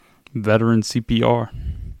Veteran CPR.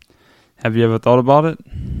 Have you ever thought about it?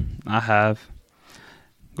 I have.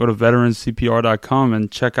 Go to veterancpr.com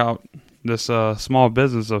and check out this small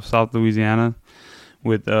business of South Louisiana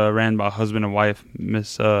with ran by husband and wife,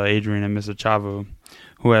 Miss Adrian and Mr. Chavo,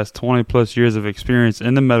 who has 20 plus years of experience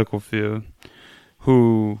in the medical field,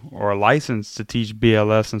 who are licensed to teach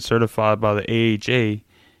BLS and certified by the AHA,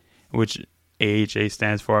 which AHA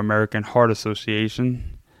stands for American Heart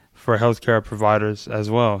Association, for healthcare providers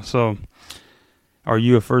as well. So are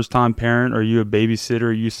you a first-time parent? Are you a babysitter?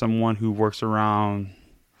 Are you someone who works around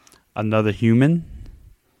another human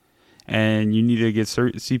and you need to get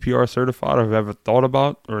CPR certified, or have ever thought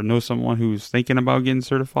about or know someone who's thinking about getting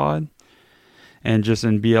certified? And just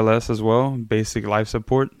in BLS as well, basic life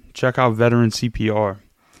support, check out Veteran CPR.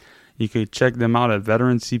 You could check them out at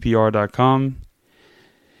veterancpr.com.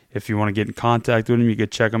 If you want to get in contact with them, you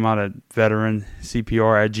could check them out at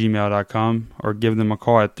veterancpr@gmail.com or give them a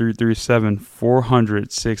call at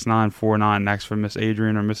 337-400-6949 and ask for Miss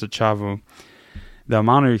Adrian or Mr. Chavo. The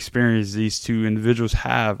amount of experience these two individuals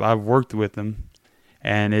have, I've worked with them,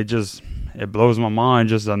 and it blows my mind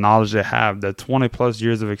just the knowledge they have, the 20 plus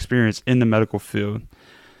years of experience in the medical field.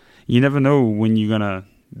 You never know when you're going to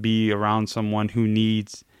be around someone who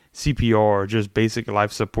needs CPR or just basic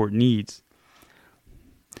life support needs.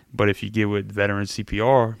 But if you get with veteran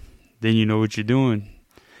CPR, then you know what you're doing,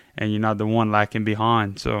 and you're not the one lacking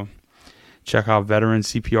behind. So check out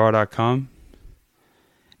veterancpr.com.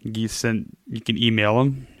 You can email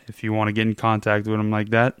them if you want to get in contact with them like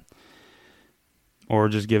that, or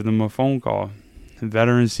just give them a phone call.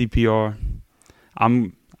 Veteran CPR.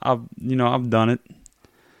 I've done it.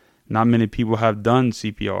 Not many people have done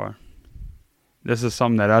CPR. This is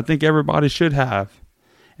something that I think everybody should have.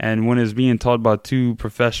 And when it's being taught by two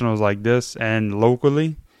professionals like this and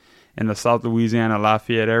locally in the South Louisiana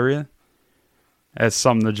Lafayette area, that's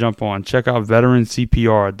something to jump on. Check out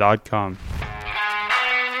veterancpr.com.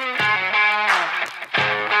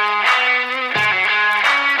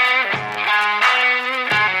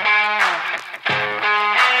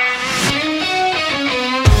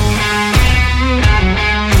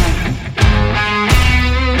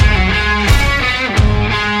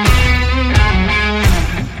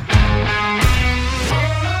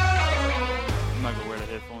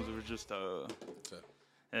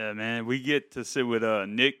 Yeah, man, we get to sit with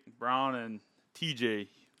Nick Brown and Tj.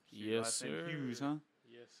 Yes, sir. Hughes, huh?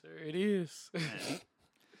 Yes, sir. It is.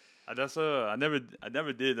 I never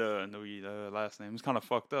did know your last name. It's kind of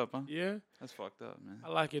fucked up, huh? Yeah, that's fucked up, man. I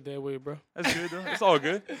like it that way, bro. That's good though. It's all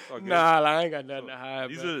good. Nah, I ain't got nothing to hide.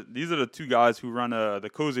 These are the two guys who run the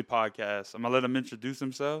Cozy podcast. I'm gonna let them introduce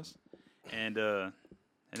themselves, and then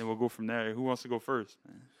we'll go from there. Who wants to go first,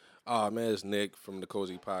 man? Man, it's Nick from the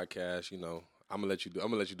Cozy podcast. You know, I'm gonna let you do our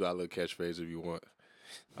little catchphrase if you want.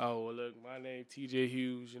 Oh, well, look, my name Tj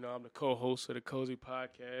Hughes. You know, I'm the co-host of the Cozy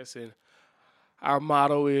podcast, and our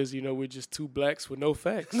motto is, we're just two blacks with no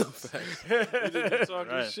facts. No facts. We just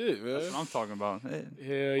talking right. shit, man. That's what I'm talking about.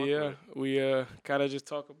 Hell yeah. We kind of just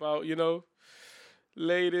talk about,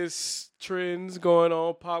 latest trends going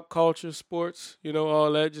on, pop culture, sports,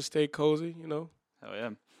 all that. Just stay cozy, Hell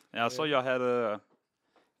yeah. And I saw y'all had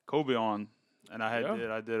Kobe on, and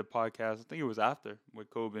I did a podcast. I think it was after with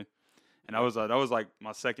Kobe, and that was like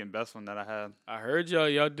my second best one that I had. I heard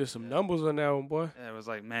y'all did some numbers on that one, boy. Yeah, it was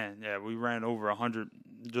like, man, we ran over 100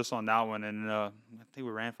 just on that one, and I think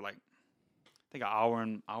we ran for an hour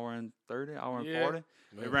and 30, hour and 40.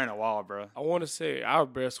 We ran a while, bro. I want to say our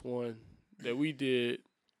best one that we did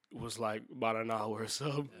was like about an hour or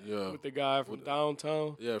so. Yeah, with the guy from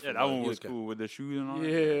downtown. Yeah, that one was cool with the shoes and all.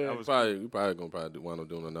 Yeah, that was we probably gonna wind up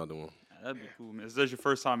doing another one. That'd be cool, man. Is this your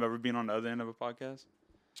first time ever being on the other end of a podcast?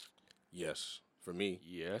 Yes, for me.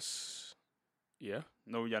 Yes. Yeah.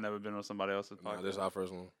 No, y'all never been on somebody else's podcast. No, this is our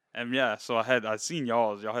first one. And so I seen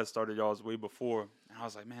y'all's. Y'all had started y'all's way before, and I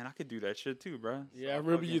was like, man, I could do that shit too, bro. Yeah, I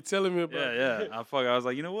remember you telling me about. Yeah. I was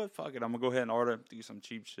like, you know what? Fuck it. I'm gonna go ahead and do some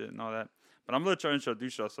cheap shit and all that. But I'm gonna let y'all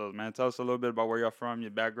introduce yourselves, man. Tell us a little bit about where y'all from, your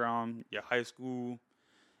background, your high school,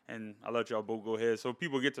 and I'll let y'all both go ahead so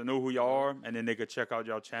people get to know who y'all are, and then they could check out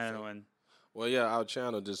y'all channel. And well, yeah, our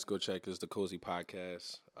channel, just go check is the Cozy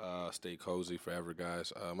Podcast. Stay cozy forever,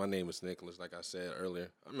 guys. My name is Nicholas, like I said earlier.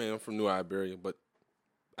 I'm from New Iberia, but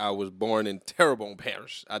I was born in Terrebonne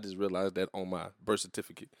Parish. I just realized that on my birth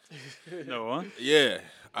certificate. No, huh? Yeah.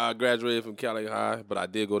 I graduated from Cali High, but I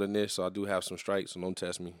did go to Nish, so I do have some strikes, so don't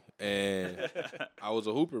test me. And I was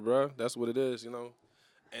a hooper, bro. That's what it is, And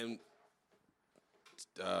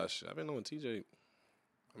I've been knowing TJ.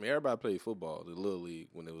 Everybody played football, the Little League,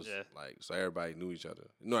 when it was so everybody knew each other.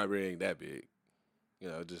 I really ain't that big.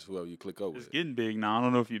 just whoever you click over It's with. getting big now. I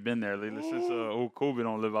don't know if you've been there lately since old Kobe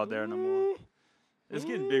don't live out there no more. It's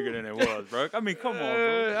getting bigger than it was, bro. I mean, come on,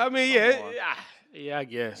 bro. I mean, yeah, I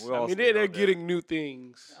guess. We all I mean, stay they're out there. getting new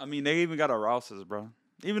things. I mean, they even got a Rouse's, bro.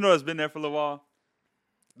 Even though it's been there for a little while.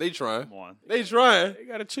 They trying. Come on. They trying. They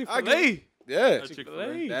got a I Chick-fil-A. get it. Yeah.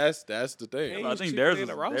 Chick-fil-A. That's the thing. Hey. I think Chick-fil-A theirs and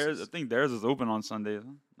a Rouse's. is open on Sundays.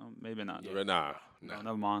 No, maybe not. Nah. No,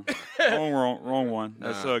 never mind. wrong one.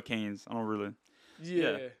 That's Nah. Canes. I don't really.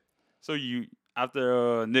 Yeah. So you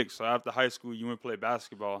after Nick, so after high school, you went to play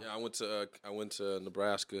basketball. Yeah, I went to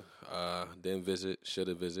Nebraska. Didn't visit, should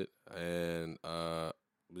have visit, and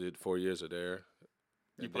we did 4 years of there.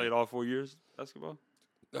 You played all 4 years basketball.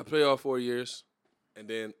 I played all 4 years, and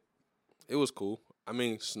then it was cool. I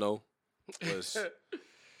mean, snow was.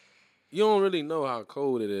 You don't really know how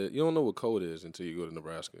cold it is. You don't know what cold is until you go to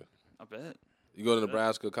Nebraska. I bet. You go to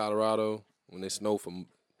Nebraska, Colorado, when they snow for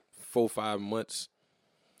 4-5 months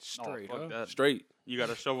Straight fuck up. that. straight. You got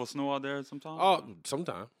to shovel snow out there sometime? Oh,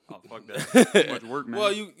 sometime. Oh, fuck that. Too much work, man.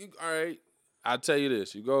 Well, you all right. I'll tell you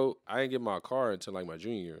this. You go. I didn't get my car until like my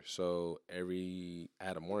junior year. So I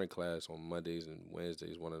had a morning class on Mondays and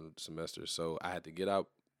Wednesdays one of the semesters. So I had to get out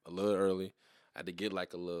a little early. I had to get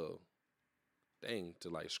like a little thing to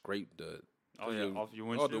like scrape the off your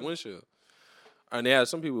windshield. Oh, the windshield. And they had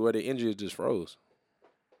some people where the engine just froze.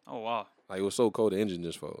 Oh wow. Like it was so cold the engine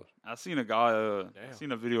just froze. I seen a guy. Damn.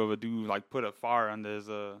 Seen a video of a dude like put a fire under his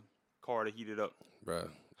car to heat it up. Bruh.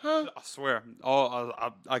 Huh? I swear. Oh,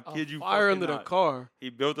 I kid you. Fire fucking under the not. car. He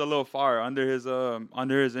built a little fire under his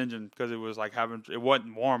engine because it was like it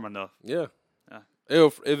wasn't warm enough. Yeah. Yeah.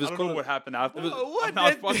 If it's I don't cold know what happened after. what? I'm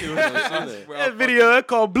not fucking with you. I That swear, I That video that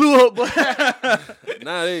called blew up. Boy.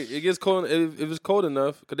 Nah, it gets cold. If it's cold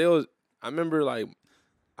enough, cause I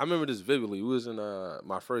remember this vividly. We was in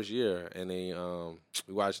my first year, and they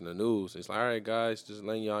we watching the news. It's like, all right, guys, just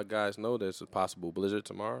letting y'all guys know there's a possible blizzard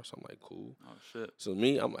tomorrow. So I'm like, cool. Oh shit. So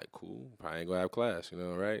me, I'm like, cool. Probably ain't gonna have class,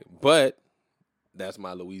 right? But that's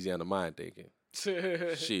my Louisiana mind thinking.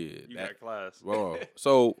 Shit, You got class. Bro.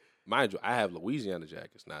 So mind you, I have Louisiana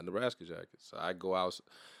jackets, not Nebraska jackets. So I go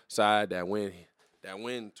outside. That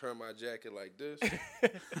wind turned my jacket like this.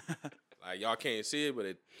 Like y'all can't see it, but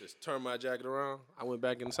it just turned my jacket around. I went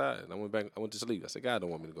back inside. I went to sleep. I said, God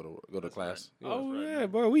don't want me to go to class. Oh right, yeah, man.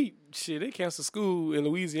 boy. They canceled school in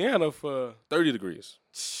Louisiana for 30 degrees.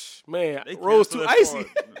 man. They Roads too canceled it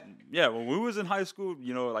icy. yeah, when we was in high school,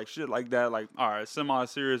 like shit like that, like all right,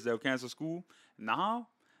 semi-serious, they'll cancel school. Now,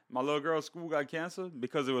 my little girl's school got canceled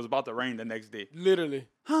because it was about to rain the next day. Literally.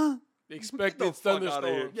 Huh? Expected Fuck outta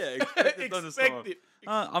here. thunderstorms. Yeah, expected thunderstorm. Expected.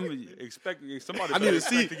 I'm expecting somebody. I need to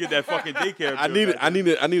see to get that fucking daycare.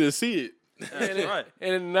 I need to see it. That's right.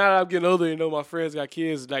 And now that I'm getting older, my friends got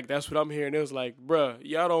kids. Like, that's what I'm hearing. It was like, bruh,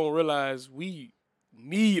 y'all don't realize we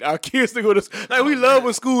need our kids to go to school. Like, we love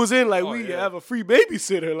when school is in. Like, we yeah. have a free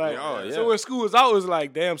babysitter. Like, Oh, yeah. so when school is out, it's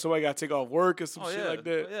like, damn, somebody got to take off work or some Oh shit yeah, like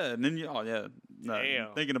that. yeah. And then Nah,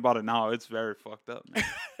 Damn. thinking about it now, it's very fucked up. Man.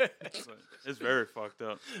 It's very fucked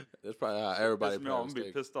up. That's probably how everybody I'm gonna be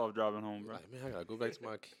probably pissed off driving home, bro. Like, man, I gotta go back to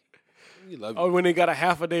my. You love Oh, you. when they got a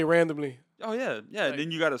half a day randomly. Oh yeah, yeah. Like- then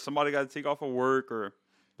you somebody got to take off of work or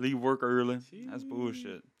leave work early. That's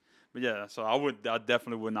bullshit. But yeah, so I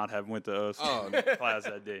definitely would not have went to Oh, class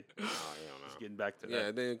that day. Oh, Just getting back to yeah,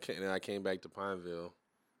 that. then I came back to Pineville,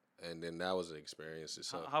 and then that was an experience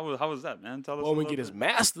itself. How was that, man? Tell us. Boy, a we little get his bit.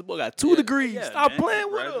 master's. Boy, got 2 degrees. yeah, Stop man.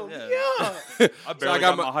 playing with him. Congrats, Yeah. I barely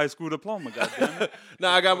got got my high school diploma. Goddamn it. No,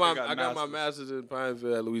 I got my masters. master's in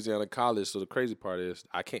Pineville at Louisiana College. So the crazy part is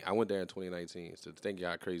I went there in 2019. So think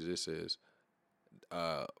how crazy this is.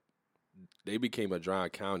 They became a dry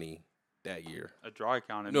county that year. A dry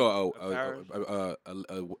county. No, a parish?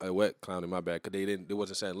 a wet county. My bad, because they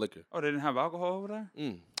wasn't selling liquor. Oh, they didn't have alcohol over there.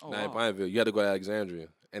 Oh, Not in wow. Pineville. You had to go to Alexandria,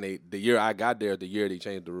 and the year I got there, the year they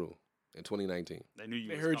changed the rule in 2019. They knew you.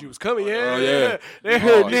 They was heard coming. you was coming. Yeah. Oh, yeah. They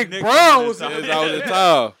heard Oh, Nick Nick Brown was coming in in Yes, I was there. in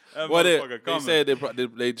town. That Well, motherfucker they coming.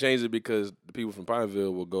 said they changed it because the people from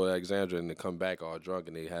Pineville will go to Alexandria and they come back all drunk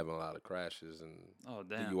and they having a lot of crashes and Oh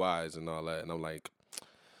damn. DUIs and all that. And I'm like,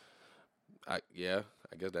 I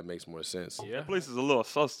guess that makes more sense. Yeah. That place is a little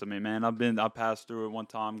sus to me, man. I passed through it one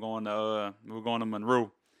time we were going to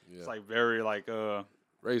Monroe. Yeah. It's like very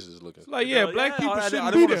Racist looking. Like, yeah, black people I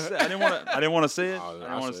shouldn't didn't be wanna there. say- I didn't want to say it. Oh, I I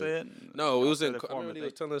didn't want to said say it. No, it was I in. said it I for remember me. he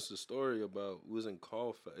was telling us the story about we was in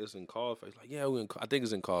Colfax. It's in Colfax. Like, yeah, I think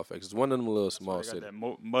it's in Colfax. It's one of them little small They got cities.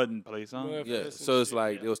 that mudding place, huh? Mud- Yeah, and so it's shit,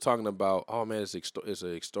 like yeah. they was talking about. Oh man, it's a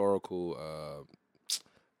historical.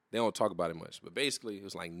 They don't talk about it much, but basically it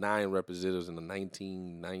was like 9 representatives in the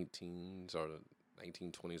 1919s or the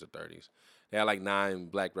 1920s or 30s. They had like 9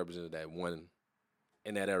 black representatives that won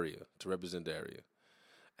in that area to represent the area.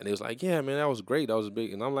 And they was like, yeah, man, that was great. That was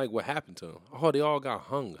big. And I'm like, what happened to them? Oh, they all got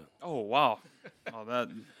hung. Oh wow. Oh that.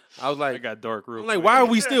 I was like, That got dark real I'm like, quick. why are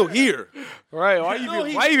we still here? Right? Why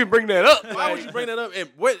you even bring that up? Why would you bring that up? And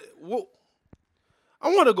what I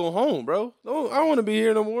want to go home, bro. No, I don't want to be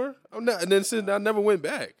here no more. I'm not. And then since I never went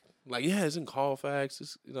back. Like, yeah, it's in Colfax.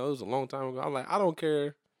 It's, it was a long time ago. I'm like, I don't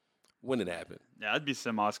care when it happened. Yeah, I'd be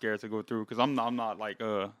semi-scared to go through because I'm not like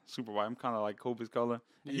super white. I'm kind of like Kobe's color.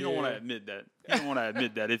 And he don't want to admit that. He don't want to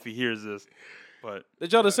admit that if he hears this. But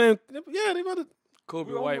That y'all the same? Yeah, they about to.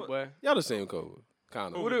 Kobe We white almost- boy. Y'all the same Kobe,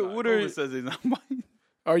 kind of. What Kobe are says he's not white.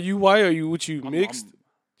 Are you white? Are you what you I'm- mixed?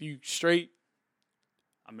 You straight?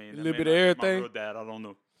 I mean, A that little may bit not of be everything? My real dad, I don't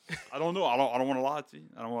know. I don't know. I don't want to lie to you.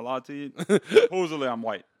 I don't want to lie to you. Supposedly, I'm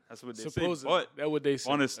white. That's what they say. Supposedly, But that's what they say.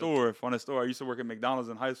 funny story. I used to work at McDonald's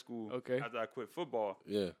in high school. Okay. After I quit football,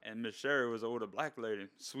 Yeah. and Miss Sherry was an older black lady.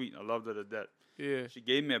 Sweet. I loved her to death. Yeah. She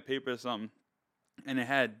gave me a paper or something, and it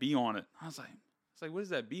had B on it. I was like, what is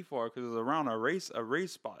that B for? Because it was around a race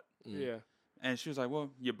spot. Yeah. And she was like,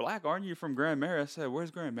 well, you're black, aren't you? From Grand Mary? I said,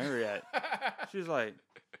 where's Grand Mary at? She was like,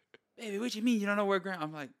 baby, what you mean you don't know where Grand?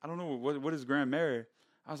 I'm like, I don't know what is Grand Mary.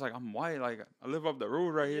 I was like, I'm white. Like I live up the road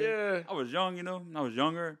right here. Yeah. I was young, I was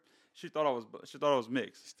younger. She thought I was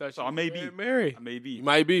mixed. Thought So you I may was be. Mary. I may be. You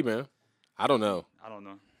might be, man. I don't know. I don't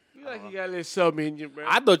know. You like you got a little something in you, bro.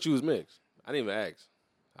 I thought you was mixed. I didn't even ask.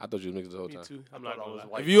 I thought you was mixed the whole Me time. too. I'm I not thought I gonna was lie.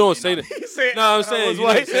 white. If you don't I say mean, that, no, I'm saying was you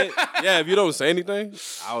don't white. say, yeah. If you don't say anything,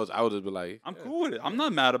 I would just be like, I'm cool with it. I'm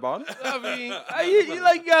not mad about it. I mean, you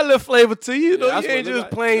like you got a little flavor to you, though. that's You what ain't it just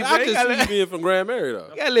look plain. like. I Jane. can got see a- you being from Grand Mary though.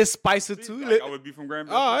 you got a little spice to you. Like, I would be from Grand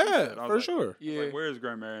Mary. Oh That's what she yeah, said. I was for like- sure. I was Yeah. like, where is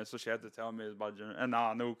Grand Mary? So she had to tell me it's about Junior. And now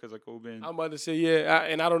I know because of Kobe. And I'm about to say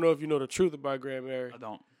and I don't know if you know the truth about Grand Mary. I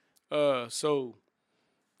don't. So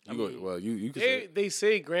You go, well, you can they say they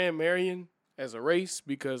say Grand Marian as a race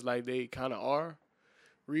because like they kind of are.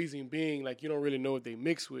 Reason being like you don't really know what they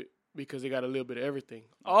mix with because they got a little bit of everything.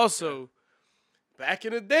 Also, back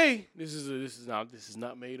in the day, this is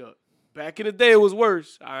not made up. Back in the day, it was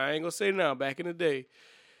worse. I ain't gonna say now. Back in the day,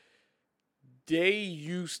 they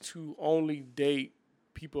used to only date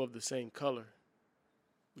people of the same color.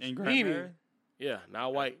 In Grand Meaning- Mary? Yeah,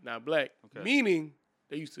 not white, not black. Okay. Meaning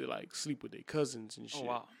they used to like sleep with their cousins and shit Oh,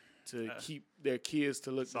 wow. to keep their kids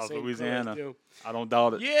to look the South same Louisiana. color as them. I don't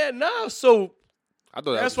doubt it. Yeah, nah. So I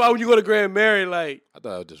thought that's that why was, when you go to Grand Mary, like, I thought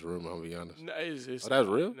that was just rumor. I'm gonna be honest. nah, it's Oh, that's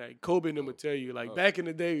real? Like Kobe and them would tell you, like back in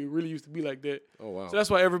the day, it really used to be like that. Oh wow. So that's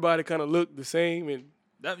why everybody kind of looked the same and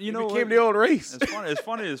That, it became what? their own race. It's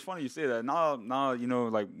funny. It's funny you say that. Now,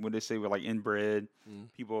 like when they say we're like inbred,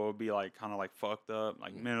 people will be like kind of like fucked up,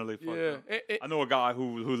 like mentally fucked Yeah, up. I know a guy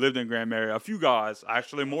who lived in Grand Mary. A few guys,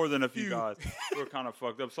 actually more than a few Few. guys, who were kind of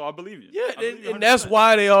fucked up. So I believe you. Yeah, I believe you and that's 100%.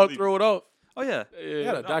 why they all Believe throw it off. Oh yeah. They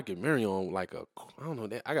had a Yeah, documentary on like a I don't know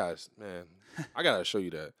that I gotta show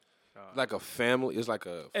you that. Like a family. It's like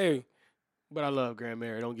a hey, but I love Grand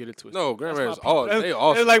Mary. Don't get it twisted. no Grand That's Mary's my- all that's- they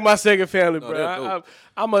awesome. It's like my second family, No, bro. they're dope.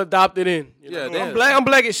 I'm adopted in. You Yeah, know? they- I'm black. I'm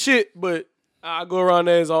black as shit, but I go around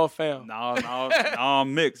there as all fam. Now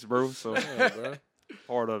I'm mixed, bro. So Yeah, bro.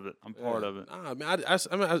 part of it. I'm part of it. Nah, man,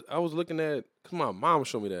 I was looking at cause my mom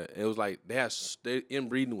showed me that. And it was like their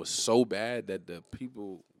inbreeding was so bad that the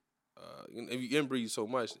people, if you inbreed so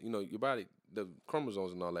much, your body, the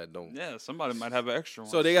chromosomes and all that don't. Yeah, somebody might have an extra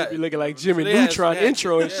one. So they got Be looking like Jimmy they had- Neutron so they had-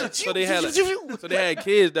 intro and yeah, shit. So they had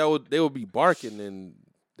kids that they would be barking and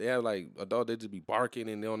they had like adult they just be barking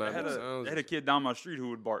and they don't I have had, no sounds. they had a kid down my street who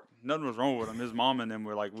would bark. Nothing was wrong with him. His mom and them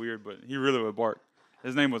were like weird, but he really would bark.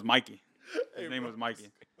 His name was Mikey. His name was Mikey.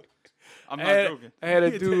 I'm not joking. I had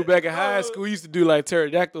a dude back in high school. He used to do like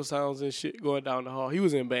pterodactyl sounds and shit going down the hall. He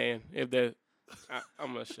was in band. If that,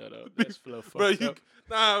 I'm gonna shut up. That's a little bro, fucked up.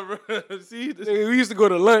 bro. See, this, Nigga, we used to go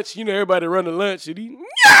to lunch. Everybody run to lunch and he.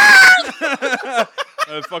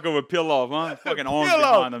 Fucking would peel off, huh? Fucking arms Peel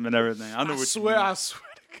off. behind him and everything. I know what you mean. I swear.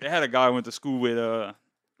 They had a guy I went to school with.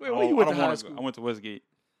 Wait, where you went I to don't high wanna go. school? I went to Westgate.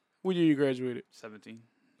 What year you graduated? 17.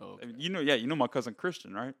 Oh, okay. You know my cousin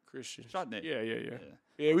Christian, right? Christian. Shot Nick. Yeah.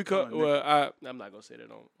 Yeah, we call. Come on, Well, I'm not gonna say that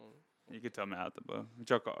on You can tell me after, but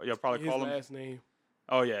y'all probably his call him. last name.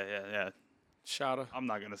 Oh yeah. Shotter. I'm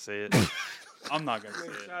not gonna say it. I'm not gonna say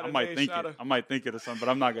it. Shotta, I might man, think shotta. it. I might think it or something,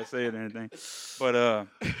 but I'm not gonna say it or anything. But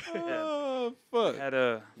oh fuck,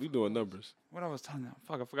 had we doing numbers. what I was telling you.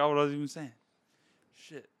 Fuck, I forgot what I was even saying.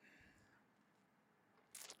 Shit.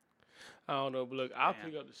 I don't know, but look, I'll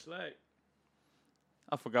Damn. pick up the slack.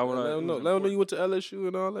 I forgot what Let I. them it know. was Let them know important. you went to LSU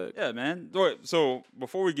and all that. Yeah, man. All right, so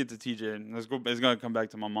before we get to TJ, let's go. It's gonna come back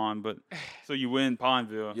to my mom, but so you win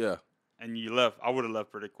Pineville, Yeah. and you left. I would have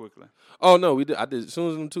left pretty quickly. Oh no, we did. I did. As soon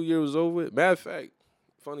as them 2 years was over, with, matter of fact,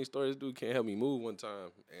 funny story. This dude can't help me move one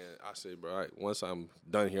time. And I said, bro, all right, once I'm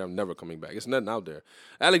done here, I'm never coming back. It's nothing out there.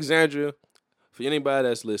 Alexandria, for anybody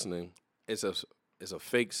that's listening, it's a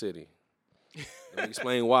fake city. Let me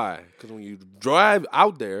explain why. Because when you drive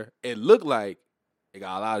out there, it look like it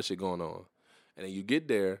got a lot of shit going on. And then you get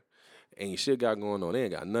there, and your shit got going on. They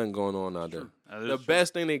ain't got nothing going on out there. The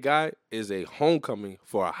best thing they got is a homecoming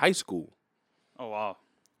for a high school. Oh, wow.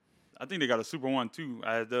 I think they got a Super One, too.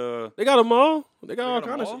 They got a mall. They got all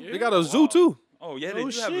kind of shit. Yeah. They got a zoo, too. Oh, yeah, they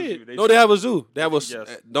do shit. have a zoo. They have a zoo. They have a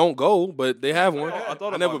Yes. Don't go, but they have one.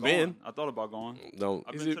 I never been. I thought about going. Don't.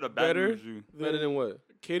 I've Is been it to the better? Baton Rouge Zoo. Better than what?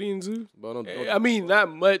 Acadian Zoo? But don't I mean,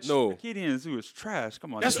 not much. no. Acadian Zoo is trash.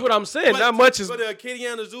 Come on. That's what I'm saying. Not much is. But the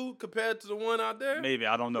Acadiana Zoo compared to the one out there? Maybe.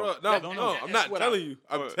 I don't know. Bro, I don't know. I'm not telling you.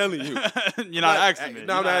 I'm telling you. You're not asking me.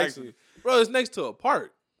 No, I'm not asking you. Bro, it's next to a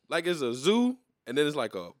park. Like, it's a zoo, and then it's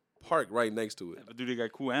like a park right next to it. But do they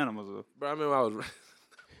got cool animals, though? Bro, I remember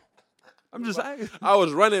I'm just asking. I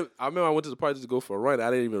was running. I remember I went to the park just to go for a run. I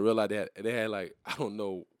didn't even realize they had like, I don't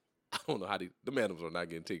know how the animals are not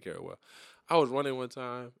getting taken care of well. I was running one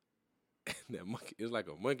time, and that monkey, it was like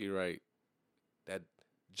a monkey, right, that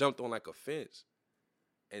jumped on like a fence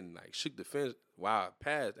and like shook the fence while I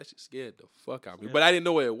passed. That shit scared the fuck out of me. But I didn't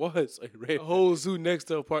know where it was. So A whole zoo next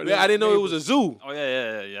to a park. I didn't know it was a zoo. Oh,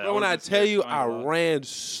 yeah. Bro, when I tell you I ran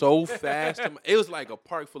so fast, it was like a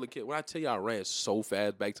park full of kids. When I tell you I ran so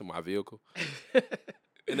fast back to my vehicle,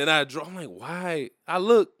 and then I drove, I'm like, why? I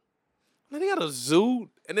look, man, they got a zoo,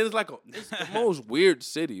 and then it's like it's the most weird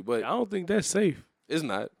city, but I don't think that's safe. it's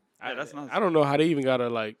not. Yeah, that's not. I don't know how they even got a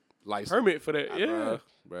like License. permit for that. Yeah.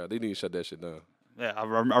 Bro, they need to shut that shit down. Yeah, I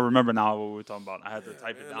remember now what we were talking about. I had to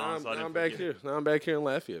type it Man, down. now I didn't I'm back forget. here. Now I'm back here in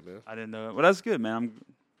Lafayette, man. I didn't know it. Well, that's good, man. I'm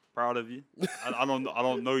proud of you. I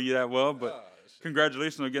don't know you that well, but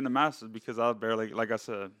congratulations on getting a master's because I barely, like I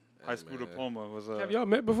said, high school man. diploma was. Have y'all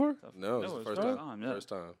met before? No, it's No, the it's first first time. time, yeah. First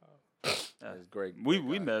time. Yeah. That's great. We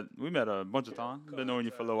great guy. met a bunch of times. Been knowing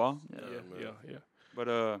you for a little while. Yeah. Yeah.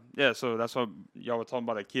 But yeah, so that's what y'all were talking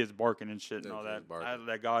about, the kids barking and shit and Yeah, all kids that. barking. I had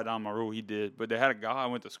that guy down my road, he did. But they had a guy I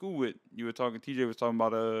went to school with. You were talking, TJ was talking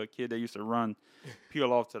about a kid that used to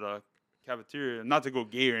peel off to the cafeteria. Not to go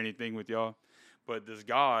gay or anything with y'all. But this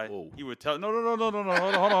guy, Whoa. he would tell, no, hold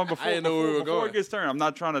on. Before, I didn't know where we were before going. it gets turned, I'm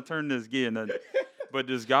not trying to turn this gay or nothing. But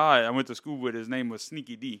this guy I went to school with, his name was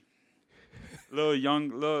Sneaky D.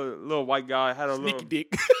 Little white guy, had a Sneaky little,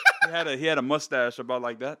 dick. he had a mustache about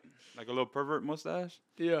like that. Like a little pervert mustache.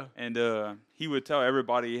 Yeah. And he would tell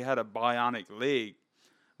everybody he had a bionic leg.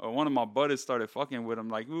 One of my buddies started fucking with him,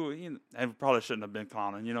 like, ooh, I probably shouldn't have been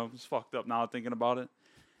clowning, it's fucked up now thinking about it.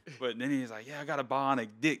 But then he's like, yeah, I got a bionic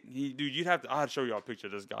dick. Dude, I'd show y'all a picture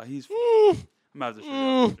of this guy. He's, I'm gonna have to show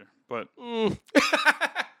y'all a picture. But I'm gonna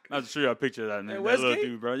have to show y'all a picture of that, man. Hey, That Westgate? little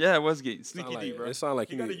dude, bro. Yeah, Westgate. Sneaky Sound D, like- bro. it sound like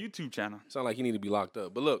he you got a need- YouTube channel. Sound like he need to be locked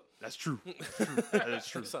up. But look, That's true. That is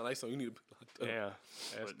true. it sound like something you need to be locked up.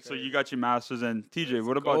 Yeah. So you got your masters, and TJ,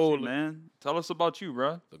 what about gold. you, man? Tell us about you,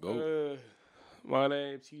 bro. The goat. My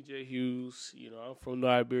name's Tj Hughes. I'm from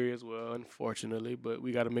Liberia as well, unfortunately, but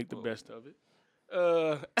we got to make the best of it.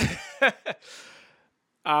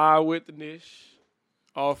 I went to Nish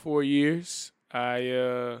all 4 years.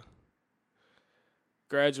 I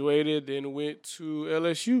graduated, then went to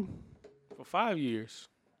LSU for 5 years,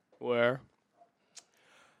 where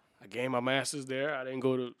I gained my master's there. I didn't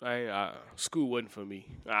go to school wasn't for me.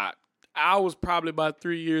 I was probably about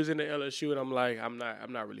 3 years into LSU, and I'm like, I'm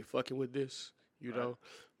not really fucking with this, know.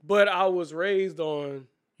 But I was raised on,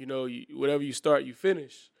 whatever you start, you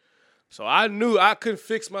finish. So I knew I couldn't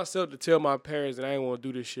fix myself to tell my parents that I ain't want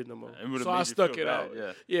to do this shit no more. It would've So made I you stuck feel it bad,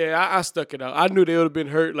 out. yeah. I stuck it out. I knew they would have been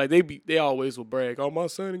hurt. Like they always will brag, "Oh, my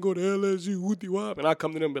son didn't go to LSU, whoopty wop," and I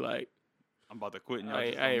come to them and be like, I'm about to quit. And y'all I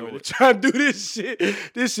just ain't don't know really it. trying to do this shit.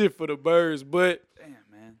 This shit for the birds. But Damn,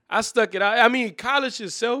 man. I stuck it out. I mean, college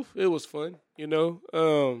itself, it was fun,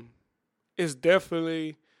 It's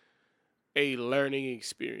definitely a learning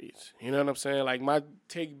experience. You know what I'm saying? Like, my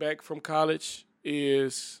take back from college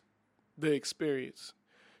is the experience.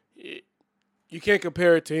 You can't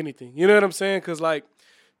compare it to anything. You know what I'm saying? Because, like,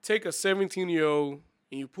 take a 17-year-old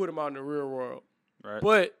and you put him out in the real world. Right.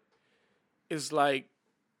 But it's like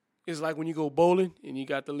when you go bowling and you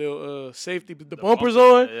got the little safety, the bumpers bumpers,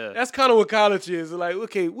 on. yeah. That's kind of what college is. It's like,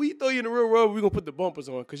 okay, we throw you in the real world, we're going to put the bumpers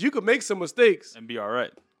on. Because you could make some mistakes And be all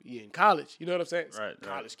right. in college. You know what I'm saying? Right, right.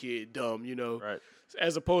 College kid, dumb, Right.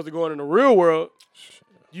 As opposed to going in the real world,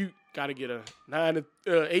 you got to get a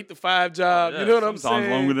 8 to 5 job. Yeah, You know what I'm sometimes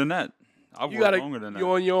saying? longer than that. I've You worked gotta, longer than that.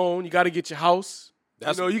 you're on your own. You got to get your house.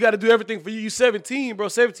 That's- You got to do everything for you. You 17, bro,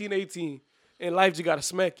 17, 18. In life, you got to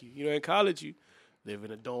smack you. In college, live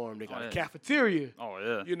in a dorm. They got Oh, a yeah. cafeteria. Oh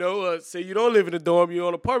yeah. You know, say you don't live in a dorm, you're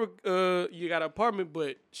on apartment. You got an apartment,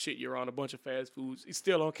 but shit, you're on a bunch of fast foods. It's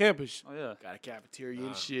still on campus. Oh yeah. Got a cafeteria and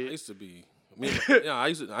I shit. used to be. I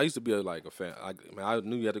used to be like a fan. I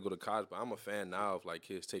knew you had to go to college, but I'm a fan now of like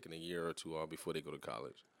kids taking a year or two off before they go to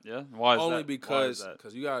college. Yeah. Why is Only that?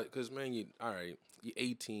 because man, you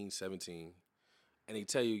 18, 17, and they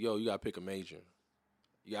tell you, yo, you gotta pick a major.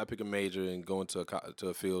 You gotta pick a major and go into to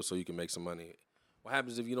a field so you can make some money. What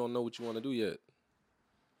happens if you don't know what you want to do yet?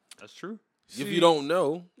 That's true. If you don't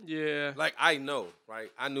know, Yeah. like I know,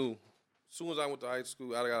 right? I knew as soon as I went to high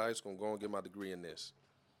school, out of high school, I'm going to get my degree in this.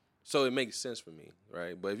 So it makes sense for me,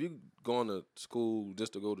 right? But if you going to school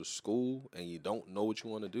just to go to school and you don't know what you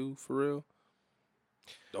want to do for real,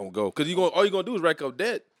 don't go. Because all you're going to do is rack up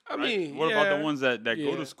debt. I Right? mean, What yeah. about the ones that go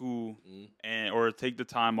Yeah. to school and or take the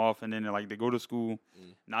time off and then they go to school?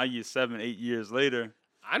 Now you're 7-8 years later.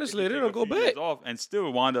 Honestly, you they take don't a go few years back. off and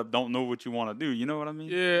still wind up don't know what you want to do. You know what I mean?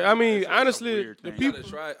 Yeah, I mean, That's a honestly, weird the thing. You people. gotta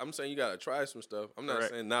try. I'm saying you got to try some stuff. I'm not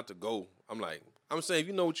Correct. saying not to go. I'm saying if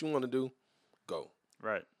you know what you want to do, go.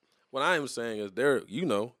 Right. What I am saying is there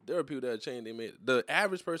are people that change their major. The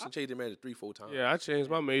average person changed their major 3-4 times. Yeah, I changed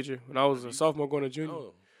my major when I was a sophomore going to junior.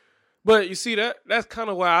 Oh. But you see, that's kind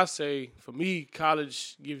of why I say, for me,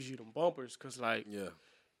 college gives you them bumpers. Because, like, Yeah.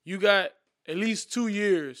 you got at least 2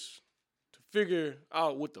 years to figure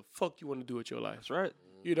out what the fuck you want to do with your life. That's right.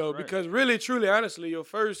 You know, Right. because really, truly, honestly, your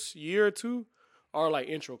first year or two are like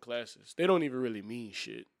intro classes. They don't even really mean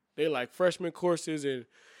shit. They like freshman courses and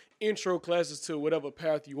intro classes to whatever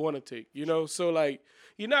path you want to take, you know? So, like,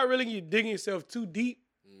 you're not really digging yourself too deep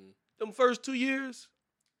them first 2 years.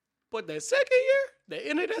 But that second year, the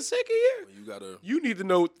end of that second year, You gotta. you need to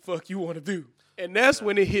know what the fuck you want to do. And that's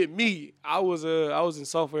when it hit me. I was in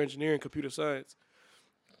software engineering, computer science.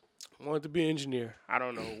 I wanted to be an engineer. I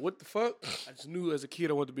don't know what the fuck. I just knew as a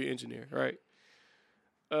kid I wanted to be an engineer, right?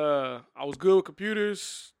 I was good with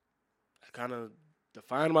computers. I kind of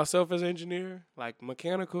defined myself as an engineer, like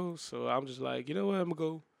mechanical. So I'm just like, you know what? I'm going to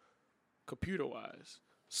go computer-wise.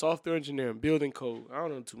 Software engineering, building code. I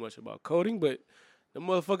don't know too much about coding, but the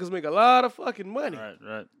motherfuckers make a lot of fucking money.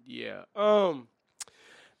 Right. Yeah.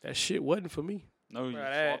 That shit wasn't for me. No, you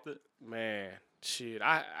Right, swapped it. Man, shit.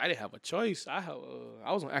 I didn't have a choice. I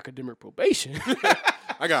was on academic probation.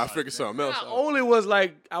 I gotta figure something else Not out. only was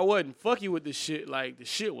like I wasn't fucking with the shit, like the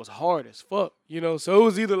shit was hard as fuck, you know. So it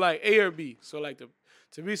was either like A or B. So like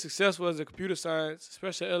to be successful as a computer science,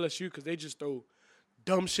 especially at LSU, because they just throw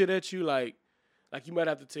dumb shit at you. Like you might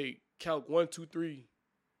have to take Calc 1, 2, 3,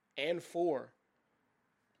 and 4,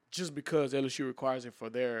 just because LSU requires it for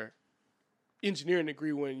their engineering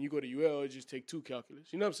degree. When you go to UL, it just take 2 calculus.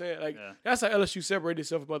 You know what I'm saying? Like that's how LSU separated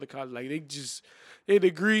itself from other colleges. Like they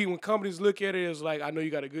degree, when companies look at it, it's like, I know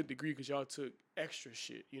you got a good degree because y'all took extra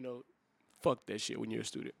shit. You know, fuck that shit when you're a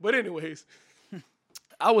student. But anyways,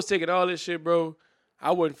 I was taking all this shit, bro.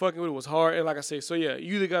 I wasn't fucking with it. It was hard. And like I say, so yeah,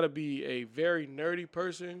 you either got to be a very nerdy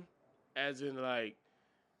person, as in like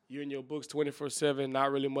you're in your books 24/7,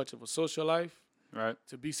 not really much of a social life, Right.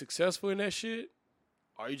 to be successful in that shit,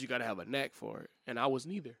 or you just got to have a knack for it. And I was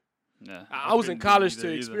neither. Yeah. I was in couldn't do college either to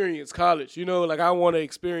either. experience college. You know, like I want to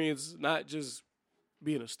experience not just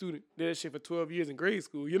being a student. Did that shit for 12 years in grade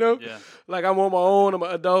school, you know? Yeah. Like I'm on my own. I'm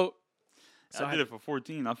an adult. So I did it for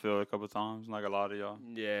 14, I feel, a couple of times, like a lot of y'all.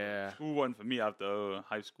 Yeah. School wasn't for me after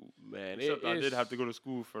high school. Man, Except I did have to go to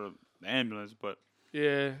school for the ambulance, but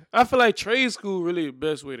Yeah. I feel like trade school really the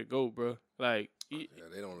best way to go, bro. Like, Yeah,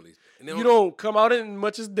 they don't really. And you don't come out in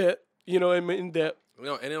much as debt, you know, in depth. They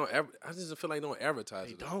don't. I just feel like they don't advertise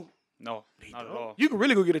They it. don't. no, not at all. You can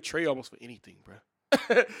really go get a trade almost for anything, bro.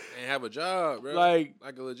 And have a job, bro. Like-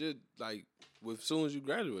 a legit, like, with soon as you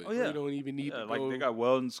graduate. Oh, yeah. You don't even need Yeah, to like go. they got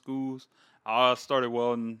welding schools. I started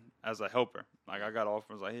welding as a helper. Like I got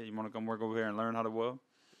offers like, hey, you want to come work over here and learn how to weld?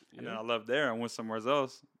 And then I left there and went somewhere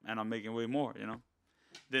else, and I'm making way more. You know,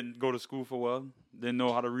 didn't go to school for welding. Didn't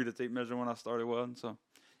know how to read a tape measure when I started welding. So,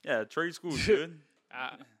 yeah, trade school is good.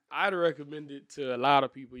 I'd recommend it to a lot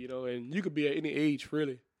of people, you know, and you could be at any age,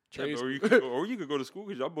 really. Yeah, Trade or school. you could go to school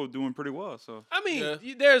because y'all both doing pretty well. So I mean,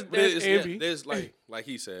 Yeah. there's But it's, envy. there's like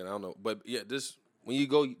he said, I don't know, but yeah, this when you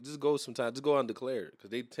go, just go sometimes, just go undeclared because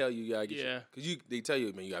they tell you gotta get Yeah. because they tell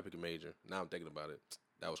you, man, you gotta pick a major. Now I'm thinking about it.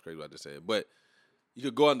 That was crazy what I just said, but you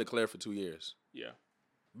could go undeclared for 2 years Yeah.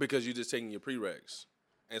 because you're just taking your prereqs,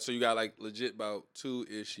 and so you got like legit about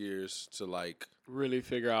 2-ish years to like Really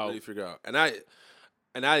figure out. really figure out.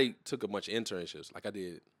 And I took a bunch of internships. Like I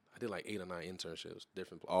did like 8 or 9 internships,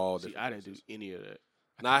 all See, different. I didn't do places. any of that.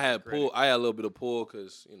 Now I had credit. pull. I had a little bit of pull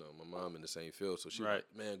because my mom in the same field, so she Right. like,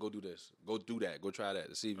 man, go do this, go do that, go try that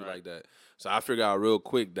to see if you Right. like that. So I figured out real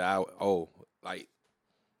quick that like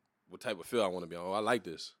what type of field I want to be on. Oh, I like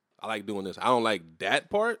this. I like doing this. I don't like that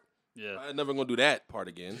part. Yeah. I'm never gonna do that part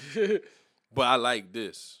again. But I like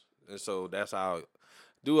this, and so that's how I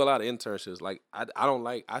do a lot of internships. Like I don't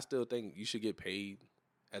like. I still think you should get paid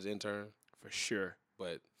as an intern, For sure.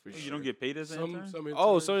 but You don't get paid as an intern? Some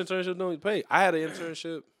some internships don't get paid. I had an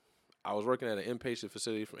internship. I was working at an inpatient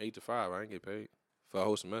facility from 8 to 5. I didn't get paid for a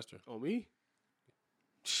whole semester. On me?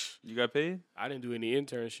 You got paid? I didn't do any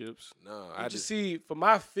internships. No, I I just just see for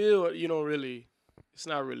my field, you don't really. It's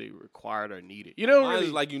not really required or needed. You don't mine really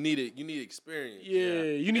is like you need experience. Yeah,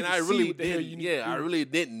 you need And to I see really what the hell didn't. you need. Yeah, to I do. really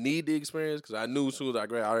didn't need the experience because I knew as soon as I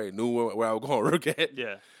graduated, I already knew where I was going to work at.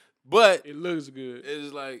 Yeah. But It looks good.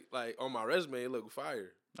 it's like on my resume, it looked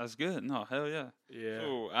fire. That's good. No, hell yeah. Yeah.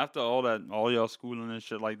 So after all y'all schooling and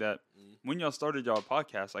shit like that, when y'all started y'all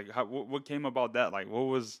podcast, like what came about that? Like what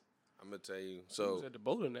was I'm gonna tell you. It So was at the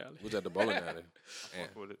bowling alley. it was at the bowling alley. And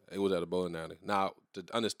fuck with it? it was at the bowling alley. Now to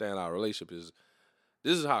understand our relationship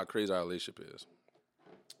this is how crazy our relationship is.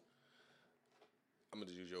 I'm gonna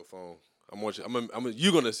just use your phone.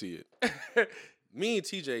 You're gonna see it. Me and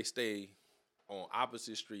TJ stay on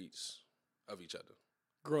opposite streets of each other.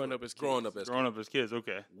 Growing up as kids. Growing up as Growing up as kids,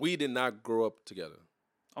 okay. we did not grow up together.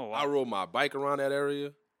 Oh I wow. rode my bike around that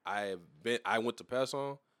area. I went to pass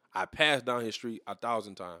on. I passed down his street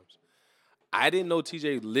 1,000 times. I didn't know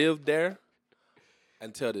TJ lived there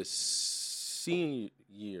until the senior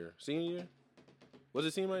year. Senior year? Was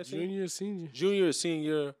it senior? Junior, senior. Junior or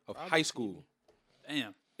senior year of high school.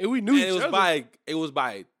 Damn. And we knew And each other. it was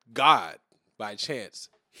by God, by chance.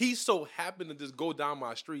 He so happened to just go down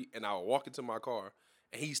my street and I would walk into my car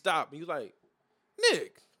and he stopped. He was like,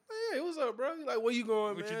 Nick, hey, what's up, bro? He like, where you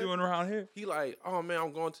going, What man? you doing around here? He like, oh man,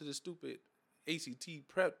 I'm going to this stupid ACT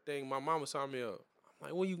prep thing. My mama signed me up.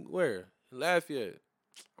 I'm like, where? Lafayette.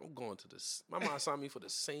 I'm going to this. My mom signed me for the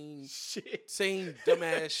same same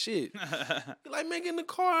dumbass shit. He like, man, get in the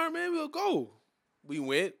car, man. We'll go. We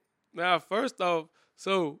went. Now, first off,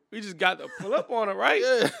 so we just got to pull up on it, right?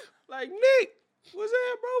 Yeah. Like, Nick, what's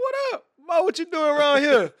that, bro? What up? Bo, what you doing around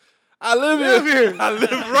here? I live here. I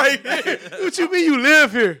live right here. What you mean you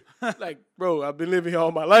live here? Like, bro, I've been living here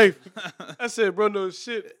all my life. I said, bro, no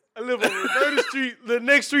shit. I live on the 30th Street, the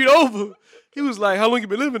next street over. He was like, how long you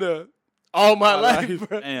been living there? All my life,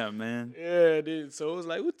 bro. Damn, man. Yeah, dude. So it was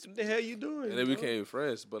like, what the hell you doing? And then we bro? became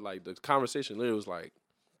friends. But like the conversation literally was like,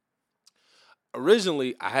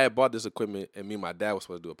 originally I had bought this equipment and me and my dad was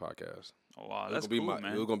supposed to do a podcast. Oh wow, It was that's gonna be cool,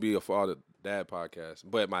 man. It was gonna be a father-dad podcast,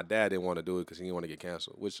 but my dad didn't want to do it because he didn't want to get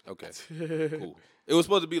canceled. Which okay, cool. It was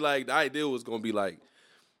supposed to be like the idea was gonna be like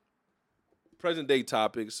present day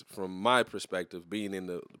topics from my perspective, being in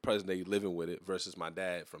the present day, living with it, versus my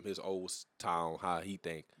dad from his old town, how he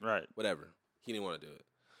think, Right. whatever. He didn't want to do it.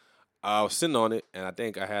 I was sitting on it, and I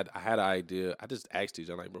think I had an idea. I just asked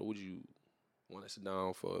TJ, I'm like, bro, would you want to sit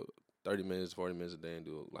down for 30 minutes, 40 minutes a day and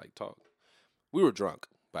do like talk? We were drunk,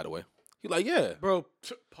 by the way. He like, yeah. Bro,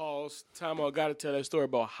 pause. Time I got to tell that story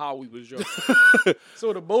about how we was drunk.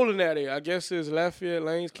 So the bowling alley, I guess is Lafayette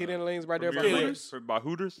Lanes, Kid Lanes, right there by Premier Hooters. Lanes? By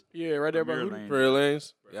Hooters? Yeah, right there by Premier Hooters. Lane. Prairie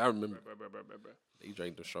Lanes. Yeah, I remember. Bruh. They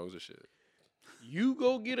drank the strongest of shit. You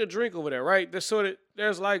go get a drink over there, right?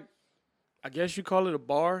 There's like, I guess you call it a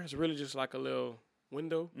bar. It's really just like a little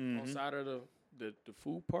window on side of the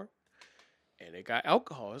food part. And they got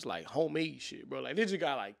alcohol. It's like homemade shit, bro. Like they just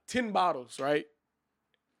got like 10 bottles, right?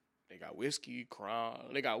 They got whiskey, Crown.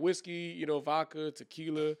 They got whiskey, vodka,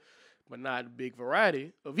 tequila, but not a big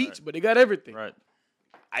variety of each. Right. But they got everything. Right.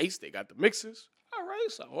 Ice, they got the mixers. All right,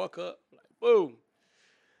 so I walk up, like, boom.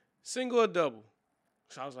 Single or double?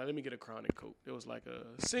 So I was like, let me get a Crown and Coke. It was like a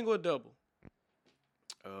single or double.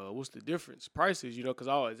 What's the difference? Prices, because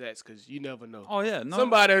I always ask because you never know. Oh yeah. No.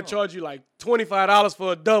 Somebody no. will charge you like $25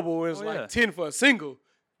 for a double and it's Oh, like yeah. 10 for a single.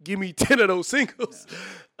 Give me 10 of those singles.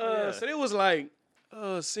 Yeah. So it was like,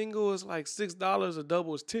 single is like $6, a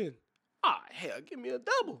double is 10. Ah, hell, give me a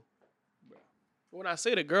double. When I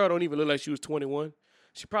say the girl don't even look like she was 21,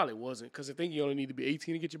 she probably wasn't because I think you only need to be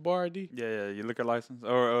 18 to get your bar ID. Yeah, your liquor license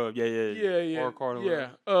or Yeah. or card or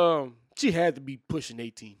whatever. Yeah. She had to be pushing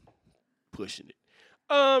 18. Pushing it.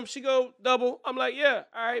 She go double. I'm like, yeah,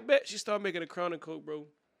 all right, bet. She started making a Crown and Coke, bro.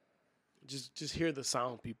 Just hear the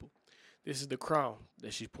sound, people. This is the Crown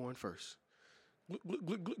that she's pouring first. Gluck, gluck,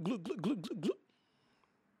 gluck, gluck, gluck, gluck, gluck, gluck.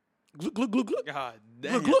 Gluck, gluck, gluck, gluck. God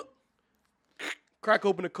Gluck, damn. gluck. Crack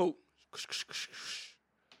open the Coke.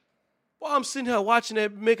 While I'm sitting here watching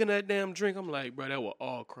that, making that damn drink, I'm like, bro, that was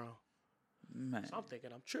all Crown. Man. So I'm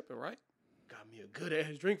thinking I'm tripping, right? got me a good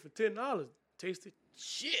ass drink for $10. Tasted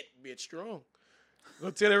shit, bitch, strong.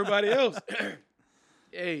 Go tell everybody else.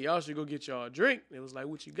 Hey, y'all should go get y'all a drink. It was like,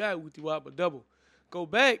 what you got? Wooty wop a double. Go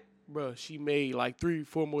back, bro. She made like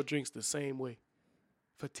 3-4 more drinks the same way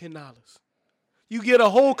for $10. You get a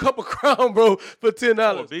whole cup of Crown, bro, for $10.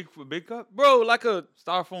 Oh, a big cup? Bro, like a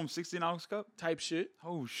Styrofoam 16-ounce cup? type shit.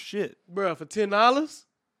 Oh, shit. Bro, for $10,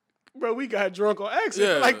 bro, we got drunk on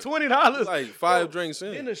accident for like $20. Like 5 drinks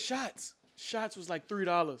in. Then the shots. Shots was like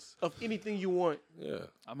 $3 of anything you want. Yeah.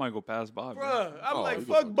 I might go pass by, bro. Bruh, I'm Oh, like, you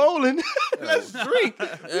fuck go- bowling. Let's drink.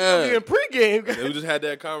 Yeah. We in pregame. And we just had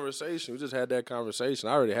that conversation.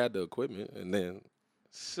 I already had the equipment, and then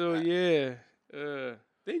So, yeah.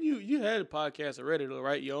 Then you had a podcast already, though,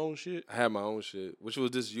 right? Your own shit? I had my own shit, which was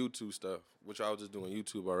this YouTube stuff, which I was just doing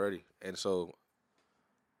YouTube already. And so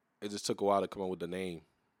it just took a while to come up with the name.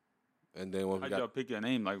 And then when we How'd y'all got pick your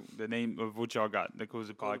name? Like, the name of what y'all got, the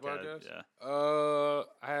Cozy Cozy Podcast? Podcast? Yeah.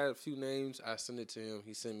 I had a few names. I sent it to him.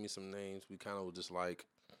 He sent me some names. We kind of were just like,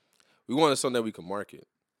 we wanted something that we could market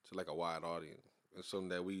to like a wide audience. And something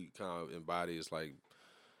that we kind of embody is like,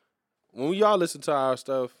 when y'all listen to our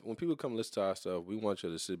stuff, when people come listen to our stuff, we want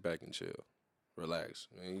you to sit back and chill, relax,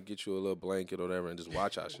 and you get you a little blanket or whatever, and just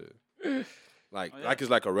watch our shit. Like, like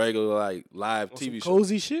it's like a regular like live On TV some show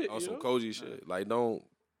cozy shit. on you some know? cozy shit. Like, don't,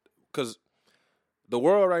 because the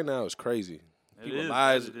world right now is crazy.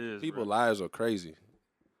 People's People lives are crazy.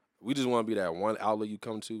 We just want to be that one outlet you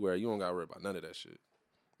come to where you don't got to worry about none of that shit.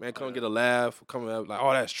 Man, come get a laugh, come up like,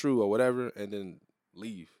 oh, that's true or whatever, and then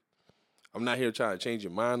leave. I'm not here trying to change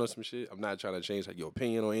your mind or some shit. I'm not trying to change like, your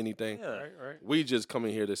opinion or anything. Yeah. Right. We just come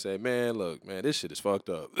in here to say, man, look, man, this shit is fucked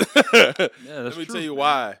up. Yeah, that's Let me true, tell you man.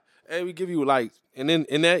 why. And we give you like, and then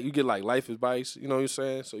in that you get like life advice. You know what I'm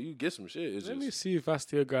saying? So you get some shit. It's Let me just, see if I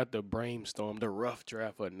still got the brainstorm, the rough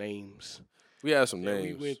draft of names we had some that we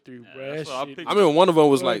names. went through, Yeah, bro. that's That what I shit- picked. I remember one of them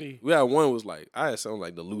was Funny. like, we had one was like, I had something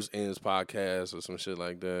like the Loose Ends podcast or some shit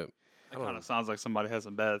like that. That kind of sounds like somebody had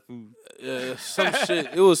some bad food. Yeah, some shit.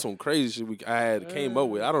 It was some crazy shit I had came up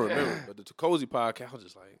with. I don't remember, but the Cozy podcast, I was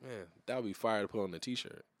just like, man, that would be fire to put on the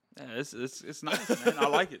t-shirt. Yeah, it's nice, man. I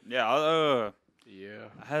like it. Yeah, Yeah.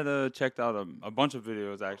 I had checked out a bunch of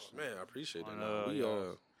videos actually, Man, I appreciate that. On,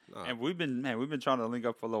 Nah, nah. and we've been trying to link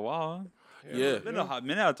up for a little while. Huh? Yeah. It's been a hot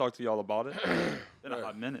minute. I talked to y'all about it. Been a Right.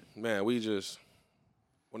 hot minute. Man, we just,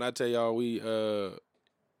 when I tell y'all we, And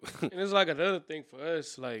it's like another thing for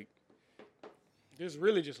us, like, it's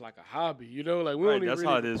really just like a hobby, you know? Like, we Right, don't even that's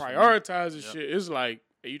how really it is for me. prioritize this Yep. shit. It's like,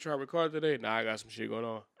 hey, you trying to record today? Nah, I got some shit going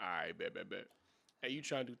on. All right, bet. Hey, you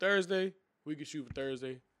trying to do Thursday? We can shoot for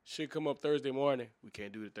Thursday. Shit come up Thursday morning. We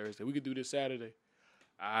can't do it Thursday. We can do this Saturday.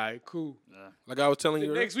 All right, cool. Yeah. like I was telling The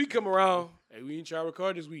you, next week come around, hey, we ain't trying to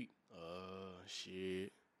record this week.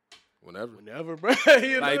 Shit. whenever. Whenever, bro.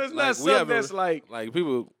 You know, Like- it's like, not we something haven't- that's like, Like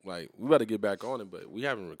people, like we about to get back on it, but we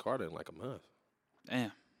haven't recorded in like a month,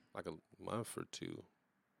 Damn, like a month or two.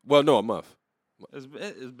 Well, no, a month. it's been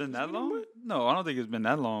that been a long? month? No, I don't think it's been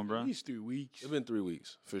that long, bro. at least 3 weeks. It's been 3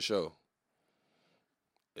 weeks for sure.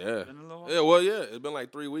 Yeah. Been a little while? Yeah. Well, yeah. It's been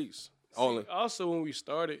like 3 weeks. Only. Also, when we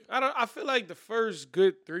started, I feel like the first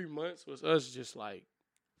good 3 months was us just like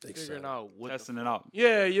figuring out what. Testing it out.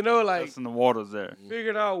 Yeah, you know, like Testing the waters there.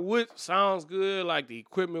 figuring out what sounds good, like the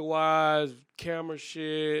equipment wise, camera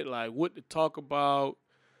shit, like what to talk about.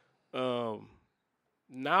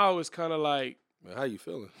 Now it's kind of like, Man, how you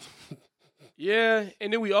feeling? yeah,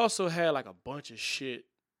 and then we also had like a bunch of shit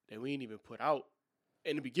that we didn't even put out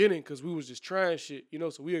in the beginning because we was just trying shit, you know.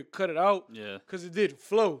 So we had cut it out Yeah. because it didn't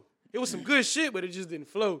flow. It was some good shit, but it just didn't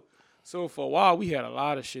flow. So for a while, we had a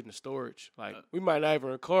lot of shit in storage. Like we might not even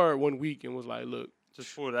record 1 week and was like, look,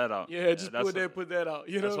 Just pull that out. yeah, just that's put that, put that out.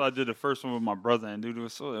 You That's know, why I did the first one with my brother, and dude, it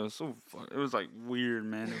was like weird,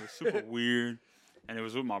 man. It was super weird, and it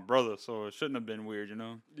was with my brother, so it shouldn't have been weird, you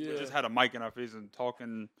know. Yeah. We just had a mic in our face and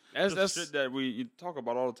talking. That's just shit that you talk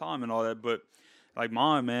about all the time and all that. But like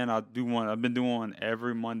mine, man, I've been doing one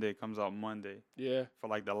every Monday. It comes out Monday yeah, for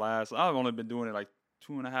like the last. I've only been doing it like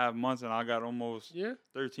 2.5 months, and I got almost yeah.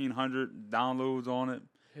 1,300 downloads on it.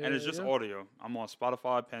 And it's just yeah. audio. I'm on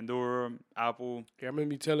Spotify, Pandora, Apple. Yeah, I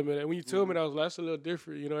remember you telling me that. When you told me that, I was like, that's a little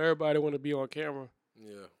different. You know, everybody want to be on camera.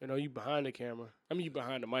 Yeah. You know, you behind the camera. I mean, you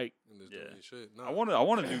behind the mic. And just Yeah. doing your shit. Nah. I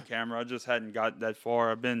want to do camera. I just hadn't got that far.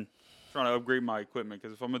 I've been trying to upgrade my equipment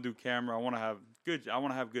because if I'm gonna do camera, I want to have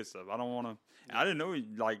good stuff. I don't want to. I didn't know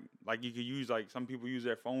like you could use like some people use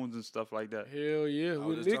their phones and stuff like that, Hell yeah. I was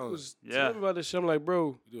When just Nick telling was you. telling me about this shit, I'm like,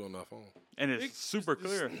 bro, You do it on our phone. and it's Nick, super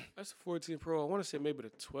clear. That's a 14 Pro. I want to say maybe the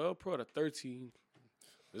 12 Pro or the 13.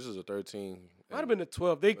 This is a 13. Might have been the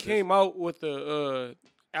 12. They But came out with the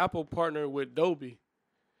Apple partner with Dolby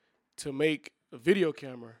to make a video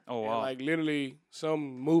camera. Oh, And, wow. like literally, some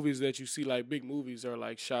movies that you see, like big movies, are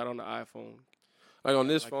like shot on the iPhone. Like on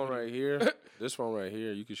this like phone video. right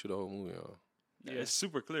here, you can shoot a whole movie on. Yeah, it's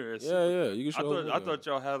super clear. It's Yeah, super, yeah, you can shoot a whole movie I thought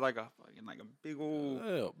y'all had like a big old.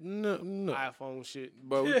 Hell, no. iPhone shit.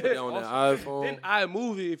 But we put that on that iPhone. Then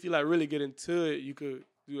iMovie, if you like really get into it, you could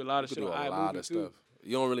do a lot of You shit can do on a iMovie lot of too. stuff.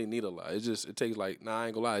 You don't really need a lot. It takes like, I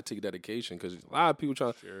ain't gonna lie, it takes dedication because a lot of people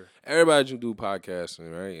trying. Sure. Everybody can do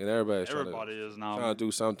podcasting, right? And everybody's Everybody is now. trying to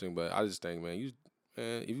do something. But I just think, man,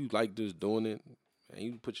 if you like just doing it, and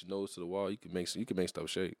you put your nose to the wall, you can make stuff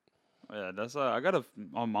shake. Yeah, that's I got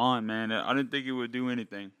on mine, man. I didn't think it would do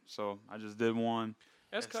anything, so I just did one.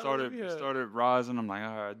 That's It kind started rising. I'm like,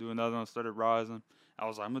 all right, do another one. Started rising. I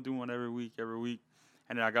was like, I'm gonna do one every week,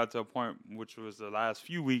 and then I got to a point, which was the last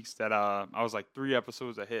few weeks, that I was like 3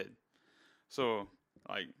 episodes ahead. So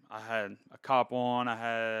like I had a cop on, I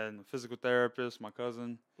had a physical therapist, my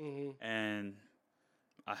cousin, and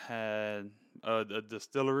I had a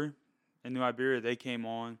distillery in New Iberia. They came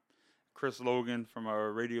on. Chris Logan from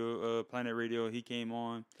our radio, Planet Radio, he came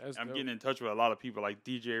on. I'm getting in touch with a lot of people, like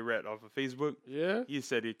DJ Rhett off of Facebook. Yeah. He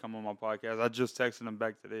said he'd come on my podcast. I just texted him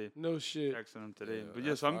back today. No shit. Texting him today. Yeah, But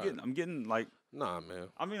yeah, so I'm getting like, Nah, man.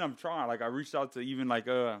 I mean, I'm trying. Like I reached out to even like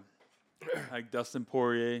Dustin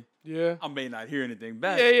Poirier. Yeah. I may not hear anything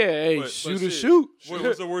back. Yeah. Hey, but shoot or shit, shoot.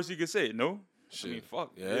 What's the worst you could say? No. Shit. I mean,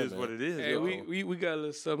 fuck. Yeah, it is man. what it is. Hey, yo. we got a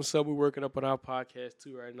little something we working up on our podcast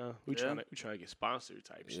too right now. We Yeah. trying to get sponsored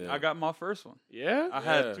type shit. Yeah. I got my first one. Yeah. I Yeah.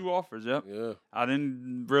 had 2 offers. Yep. Yeah. I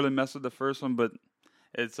didn't really mess with the first one, but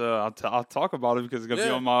it's I'll talk about it because it's gonna be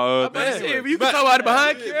Yeah. on my But thing. if you can talk about it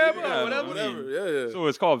behind Yeah, camera yeah, or whatever. whatever. Yeah. So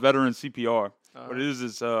it's called Veteran CPR. Uh-huh. What it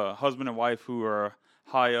is husband and wife who are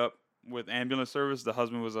high up with ambulance service. The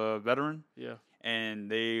husband was a veteran, Yeah. and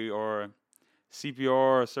they are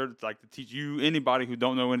CPR certified, like to teach you anybody who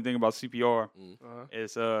don't know anything about CPR. Uh-huh.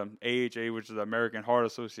 It's AHA, which is the American Heart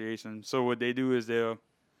Association. So what they do is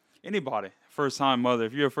anybody, first time mother,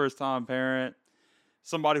 if you're a first time parent,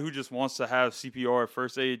 somebody who just wants to have CPR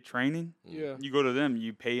first aid training, Yeah. you go to them,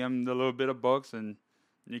 you pay them the little bit of bucks, and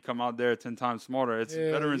you come out there 10 times smarter. It's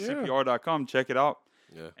Yeah, veterancpr.com. Check it out.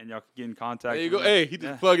 Yeah. And y'all can get in contact. There you with go. them. Hey, he just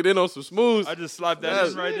Yeah. plug it in on some smooth. I just slapped that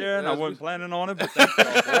That's in right it. there, and I That's wasn't it. planning on it, but thank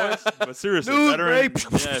y'all, boys. But seriously, News veteran,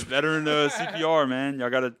 break. veteran CPR, man. Y'all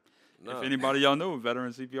gotta. Nah. If anybody y'all know,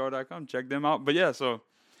 veterancpr.com, check them out. But yeah, so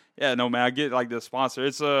yeah, no man, I get like the sponsor.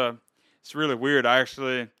 It's really weird.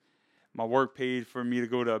 My work paid for me to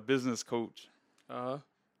go to a business coach Uh-huh.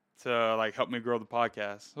 to like help me grow the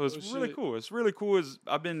podcast. So it's Oh, really shit. cool. It's really cool.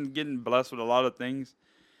 I've been getting blessed with a lot of things.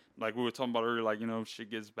 Like we were talking about earlier, like,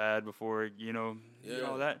 shit gets bad before,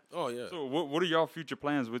 all that. Oh, yeah. So what are y'all future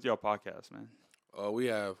plans with y'all podcast, man?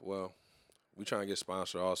 We trying to get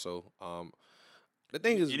sponsored also. The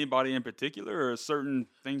thing is, Anybody in particular or a certain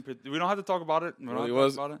thing? We don't have to talk about it. We don't have to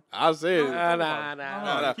talk about it. I said,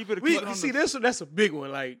 Nah. Keep it. We keep it on see the- this one. That's a big one.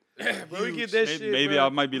 Like, bro, we get that maybe, shit. maybe bro. I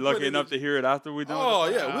might be lucky enough to hear it after we done. oh,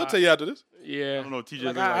 yeah, we'll tell you after this. Yeah. I don't know. TJ,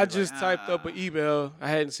 Like, look I he's just like, typed up an email. I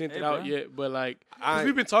hadn't sent Hey, it out bro. yet, but like, 'cause I-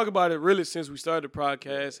 we've been talking about it really since we started the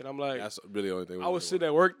podcast, and I'm like, That's really the only thing. I was sitting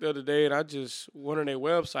at work the other day, and I just went on their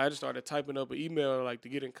website. I just started typing up an email like to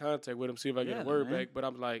get in contact with them, see if I get Yeah, a word man. back. But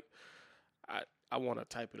I'm like, I want to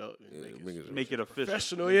type it up and make it official,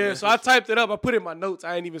 professional. Yeah, so I typed it up. I put it in my notes.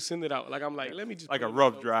 I ain't even send it out. Like I'm like, let me just like put a it in my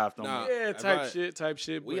rough notes. draft on Nah. it. Yeah, type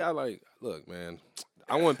shit. We but- are like, look, man.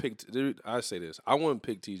 I wouldn't pick. Dude, I say this. I wouldn't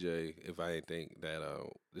pick TJ if I didn't think that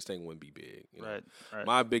this thing wouldn't be big. You know? Right.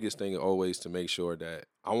 My biggest thing is always to make sure that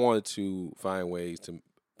I wanted to find ways to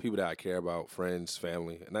people that I care about, friends,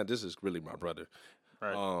 family, and this is really my brother.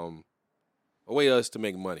 Right. A way us to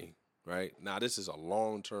make money. Right now, this is a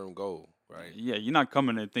long-term goal. Right. Yeah, you're not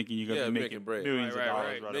coming in thinking you're gonna be making making bread. millions Right, of dollars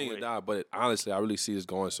right. right $1 away. million, but honestly, I really see this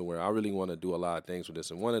going somewhere. I really want to do a lot of things with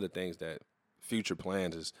this, and one of the things that future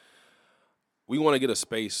plans is we want to get a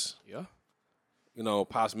space. Yeah.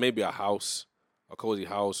 Possibly maybe a house, a cozy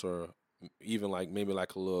house, or even maybe a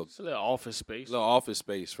little It's a little office space. office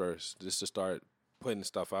space first, just to start putting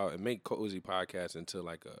stuff out and make cozy podcasts into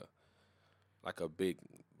a big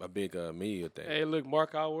media thing. Hey, look,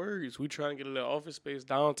 mark our words. We trying to get a little office space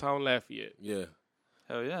downtown Lafayette. Yeah.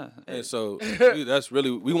 Hell yeah. And so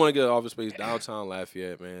we want to get an office space downtown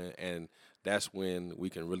Lafayette, man, and that's when we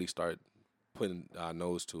can really start putting our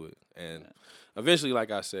nose to it. And eventually,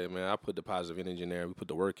 like I said, man, I put the positive energy in there. We put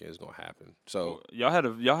the work in. It's gonna happen. So y'all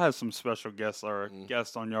had some special guests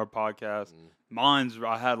guests on your podcast. Mine's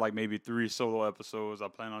I had maybe 3 solo episodes. I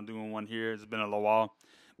plan on doing one here. It's been a little while,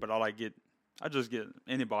 but I just get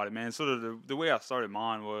anybody, man. So the way I started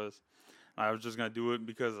mine was I was just gonna do it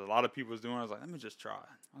because a lot of people was doing it. I was like, let me just try.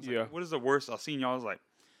 I was Yeah. like, what is the worst? I seen y'all. I was like,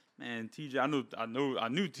 man, TJ. I knew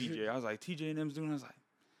TJ. I was like, TJ and them's doing it. I was like,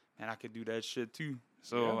 man, I could do that shit too.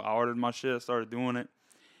 So I ordered my shit. I started doing it,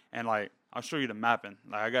 and like I'll show you the mapping.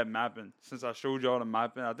 Like I got mapping since I showed y'all the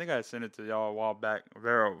mapping. I think I sent it to y'all a while back,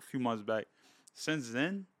 a few months back. Since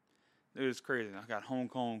then, it was crazy. I got Hong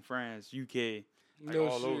Kong, France, UK. Like No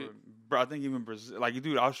all shit. over, bro. I think even Brazil. Like,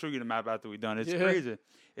 dude, I'll show you the map after we done. It's Yeah. crazy.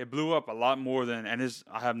 It blew up a lot more than, and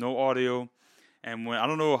I have no audio, and when I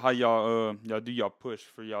don't know how y'all do y'all push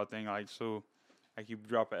for y'all thing. Like, so, like you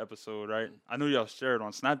drop an episode, right? I know y'all share it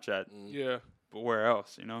on Snapchat, Yeah. but where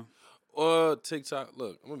else, you know? TikTok.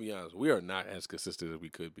 Look, I'm gonna be honest. We are not as consistent as we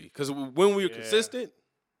could be. Because when we're consistent,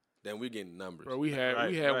 then we're getting numbers. Bro, we had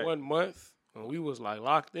Right. 1 month when we was like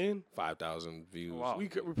locked in. 5,000 views. Wow. We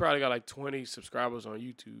probably got like 20 subscribers on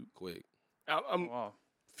YouTube. Quick. I'm Wow.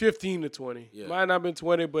 15 to 20. Yeah. Might not been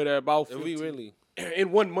 20, but about If 15. we really.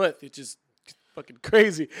 In 1 month, it's just fucking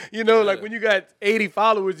crazy. You know, like Yeah. when you got 80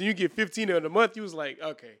 followers and you get 15 in a month, you was like,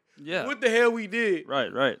 okay, Yeah. what the hell we did?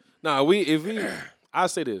 Right. Nah, I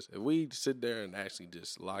say this. If we sit there and actually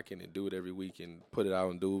just lock in and do it every week and put it out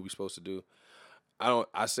and do what we're supposed to do, I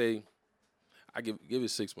give it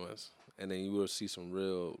 6 months. And then you will see some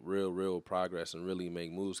real progress and really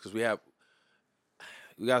make moves. Because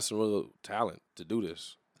we got some real talent to do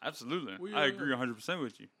this. Absolutely. I agree 100%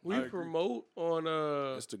 with you. We promote on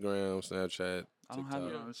Instagram, Snapchat, I don't TikTok.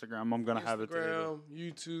 have it on Instagram. I'm gonna have it today. Instagram,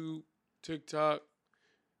 YouTube, TikTok.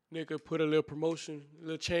 Nigga put a little promotion, a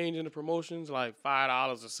little change in the promotions, like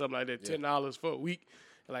 $5 or something like that, $10 for a week.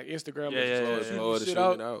 And like Instagram, Yeah. Slow to shit shoot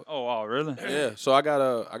out. it out. Oh wow, really? Yeah. So I got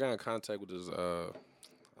in contact with this. I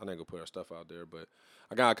ain't gonna put our stuff out there, but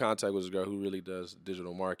I got in contact with this girl who really does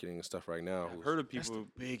digital marketing and stuff right now. I've heard of That's the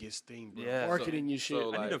people. biggest thing, bro. Yeah, Marketing your shit. so,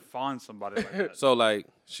 I need like- to find somebody like that. So like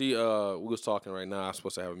she we was talking right now. I'm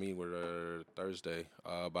supposed to have a meeting with her Thursday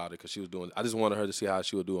about it because she was doing. I just wanted her to see how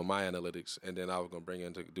she would do in my analytics, and then I was gonna bring her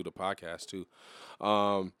in to do the podcast too,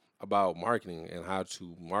 about marketing and how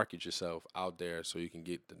to market yourself out there so you can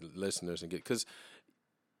get the listeners and get because.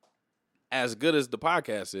 As good as the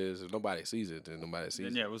podcast is, if nobody sees it, then nobody sees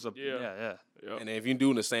And it. yeah, it was a Yeah. yeah. And if you're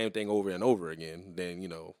doing the same thing over and over again, then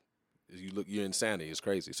you're insanity. It's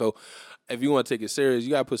crazy. So if you want to take it serious,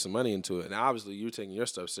 you gotta put some money into it. And obviously, you're taking your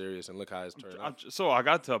stuff serious, and look how it's turned out. So I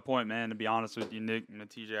got to a point, man. To be honest with you, Nick and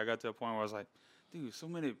TJ, I got to a point where I was like, dude, so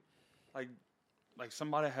many, like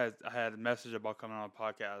somebody I had a message about coming on a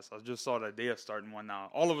podcast. I just saw that they are starting one now.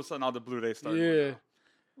 All of a sudden, out the blue, they started. One Yeah. now.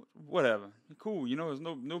 Whatever, cool. You know, it's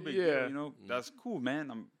no big Yeah. deal. You know, that's cool, man.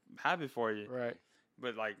 I'm happy for you. Right.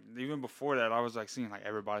 But like even before that, I was like seeing like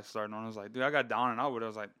everybody starting on. I was like, dude, I got down and out with it. I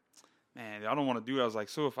was like, man, I don't want to do it. I was like,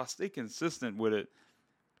 so if I stay consistent with it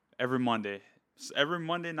every Monday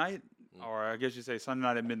night, or I guess you say Sunday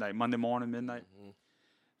night at midnight, Monday morning midnight,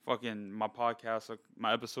 fucking my podcast,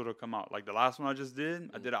 my episode will come out. Like the last one I just did,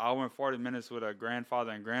 I did an hour and 40 minutes with a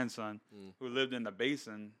grandfather and grandson who lived in the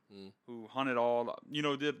basin, who hunted all,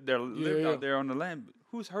 lived out there on the land.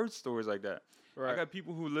 Who's heard stories like that? Right. I got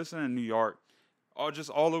people who listen in New York, or just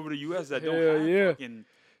all over the U.S. that don't Hell have yeah. fucking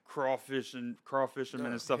crawfishermen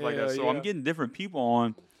and stuff like Hell that. So yeah. I'm getting different people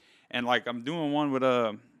on, and like I'm doing one with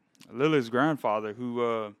Lily's grandfather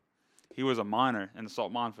who he was a miner in the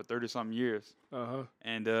salt mine for 30-something years. Uh-huh.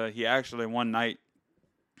 And he actually one night,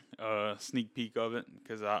 sneak peek of it,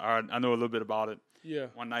 because I know a little bit about it. Yeah.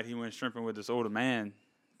 One night he went shrimping with this older man,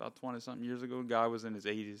 about 20-something years ago. The guy was in his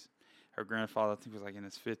 80s. Her grandfather, I think, was like in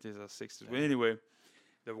his 50s or 60s. But anyway,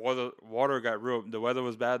 the weather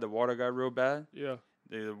was bad. The water got real bad. Yeah.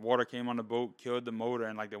 The water came on the boat, killed the motor,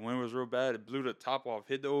 and like the wind was real bad. It blew the top off,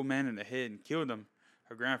 hit the old man in the head, and killed him.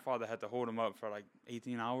 Her grandfather had to hold him up for like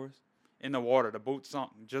 18 hours in the water. The boat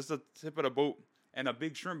sunk, just the tip of the boat, and a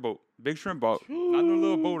big shrimp boat, not no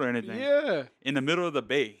little boat or anything. Yeah. In the middle of the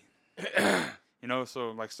bay.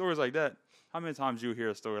 So like stories like that. How many times you hear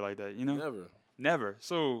a story like that? Never.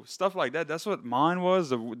 So stuff like that. That's what mine was.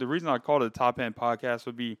 The reason I called it a Top End Podcast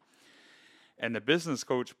would be, and the business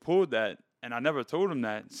coach pulled that. And I never told him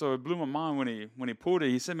that, so it blew my mind when he pulled it.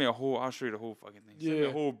 He sent me I'll show you the whole fucking thing. He sent me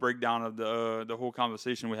a whole breakdown of the whole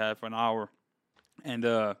conversation we had for an hour, and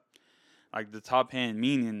like the top hand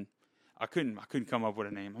meaning, I couldn't come up with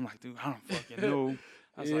a name. I'm like, dude, I don't fucking know.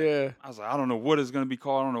 I was like, I don't know what it's gonna be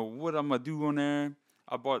called. I don't know what I'm gonna do on there.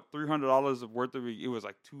 I bought $300 worth of it was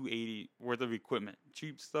like $280 worth of equipment,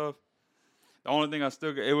 cheap stuff. The only thing I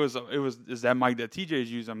still got is that mic that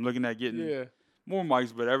TJ's using. I'm looking at getting more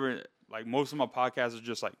mics, but like most of my podcasts are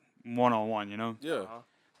just like one-on-one, Yeah.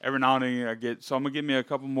 every now and then I get. So I'm gonna get me a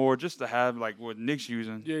couple more just to have like what Nick's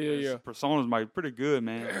using. Yeah. Personas might be pretty good,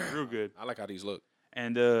 man, real good. I like how these look.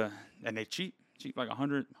 And they cheap like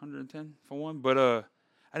 100, 110 for one. But I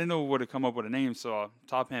didn't know what to come up with a name, so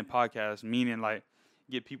Top Hand Podcast, meaning like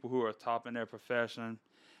get people who are top in their profession.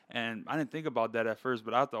 And I didn't think about that at first,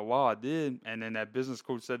 but after a while I did. And then that business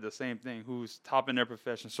coach said the same thing, who's top in their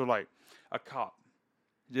profession. So like a cop.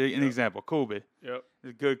 An example, Kobe. Yep.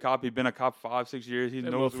 He's a good cop. He's been a cop 5-6 years. He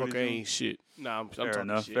That knows what motherfucker he's doing. ain't shit. Nah, I'm Fair talking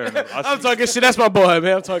enough. shit. Fair enough. I'm talking shit. That's my boy,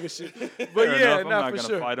 man. I'm talking shit. But Fair yeah, enough. I'm nah, not for gonna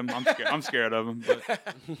sure. fight him. I'm scared of him.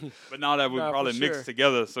 But now that we Nah, for probably sure. mixed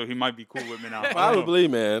together, so he might be cool with me now. I don't know. Probably,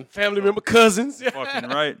 man. Family member, cousins. Fucking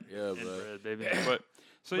right. Yeah, bro. Inbred, baby. But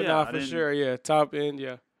so But yeah, nah, I for didn't- sure. Yeah, top end.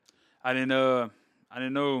 Yeah. I didn't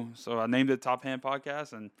know. So I named it Top Hand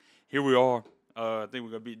Podcast, and here we are. I think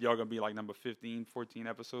y'all gonna be like number 15, 14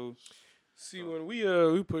 episodes. See, when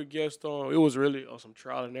we put guests on, it was really on some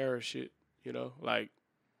trial and error shit. You know, like,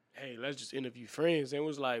 hey, let's just interview friends. And it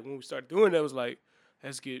was like when we started doing that, it was like,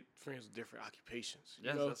 let's get friends with different occupations. You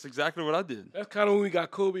Yes, know? that's exactly what I did. That's kind of when we got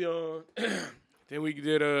Kobe on. Then we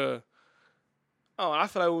did I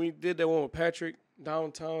feel like when we did that one with Patrick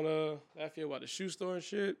downtown Lafayette about the shoe store and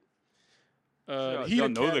shit. Y'all Heat know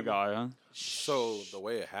the Academy. guy, huh? So the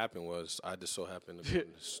way it happened was I just so happened to be in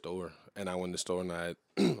the store, and I went in the store and I'm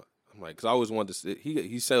like, because I always wanted to see,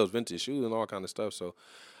 he sells vintage shoes and all kind of stuff. So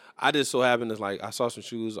I just so happened to like I saw some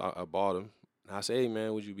shoes, I bought them. And I said, hey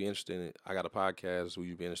man, would you be interested in it? I got a podcast. Would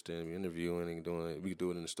you be interested in interviewing and doing it? We could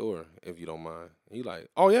do it in the store if you don't mind. And he like,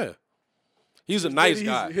 oh yeah. He's a nice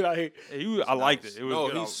guy. I liked it. It was No,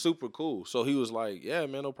 good. he's super cool. So he was like, yeah,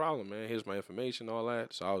 man, no problem, man. Here's my information, all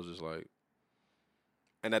that. So I was just like,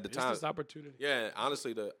 and at the time, This opportunity. yeah,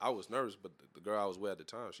 honestly, I was nervous, but the girl I was with at the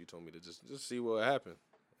time, she told me to just see what happened,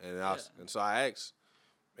 and and so I asked,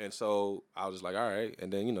 and so I was just like, all right,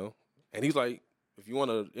 and then and he's like, if you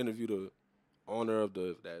want to interview the owner of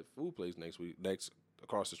that food place next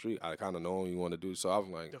across the street, I kind of know him. You want to do, so I was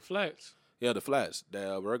like, The flats. yeah, the flats,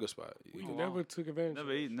 that burger spot, We never took advantage of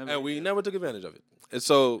Never it. ate. Never. and we never took advantage of it, and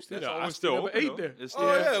so. It's I always still still never open, ate though. there. It's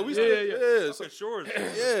Oh still, yeah, we Yeah, still, yeah. So, Okay, sure.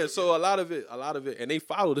 yeah, so a lot of it, and they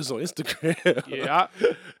followed us on Instagram. Yeah,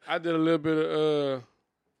 I did a little bit of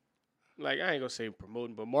like I ain't gonna say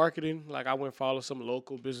promoting, but marketing. Like I went follow some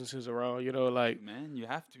local businesses around. Like Man, you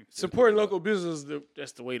have to. supporting local businesses.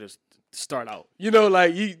 That's the way to start out.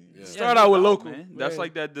 Like you Yeah. start Yeah, out no with doubt, local. man. That's Man.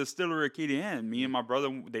 like that distillery at Katie Ann. Me and my brother,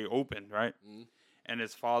 they opened, right? Mhm. And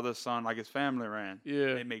his father, son, like his family ran.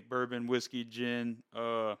 Yeah. They make bourbon, whiskey, gin,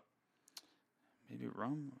 maybe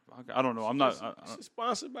rum. I don't know. I'm not. It's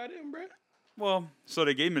sponsored by them, bro. Well, so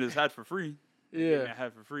they gave me this hat for free. They gave me a Yeah,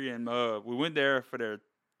 hat for free, and we went there for their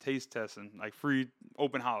taste testing, like free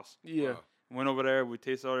open house. yeah. Wow. Went over there, we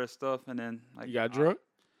tasted all their stuff, and then like You got drunk?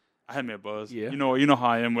 I had me a buzz. Yeah. You know how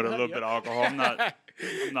I am with a little Yeah. bit of alcohol.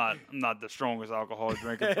 I'm not the strongest alcohol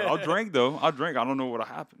drinker, but I'll drink though. I'll drink. I don't know what'll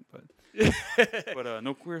happen, but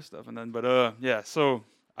no queer stuff and then. But yeah. So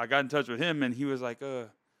I got in touch with him, and he was like, I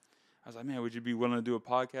was like, man, would you be willing to do a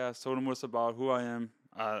podcast? Told him what's about who I am,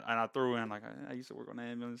 and I threw in like I used to work on the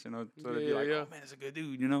ambulance, so they'd be like, Yeah. oh man, it's a good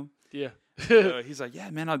dude, Yeah. He's like, yeah,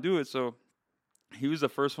 man, I'll do it. So he was the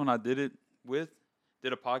first one I did it with.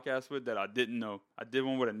 Did a podcast with that I didn't know. I did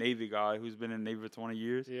one with a Navy guy who's been in the Navy for 20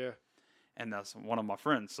 years, Yeah. and that's one of my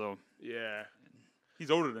friends. So Yeah. he's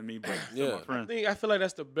older than me, but still Yeah. my friend. I feel like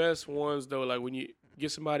that's the best ones though. Like when you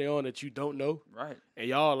get somebody on that you don't know, Right. and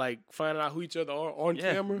y'all like finding out who each other are on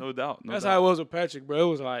Yeah, camera. no doubt. That's how it was with Patrick, bro. It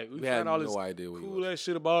was like we We had found all no this idea what he cool was. ass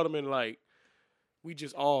shit about him, and like we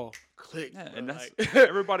just all clicked. Yeah, bro. and that's like,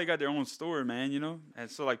 everybody got their own story, man, And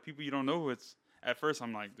so like people you don't know, it's at first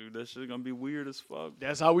I'm like, dude, this shit gonna be weird as fuck.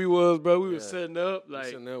 that's how we was, bro. We Yeah. was setting up We like,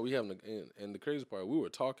 sitting there, we having and the crazy part, we were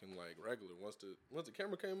talking like regular. Once the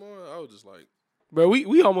camera came on, I was just like, bro.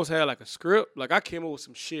 We almost had like a script. Like I came up with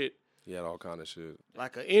some shit, he had all kind of shit.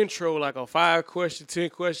 like an intro, like a 5-question,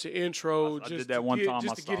 10-question intro. I did that one time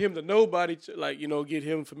just to get myself. him to nobody, like get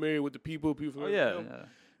him familiar with the people. Oh familiar yeah, with him. yeah.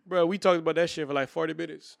 Bro. We talked about that shit for like 40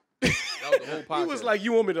 minutes. That was the whole podcast. He was like,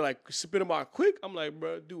 "You want me to like spit them out quick?" I'm like,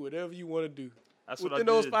 "Bro, do whatever you want to do." That's what I Within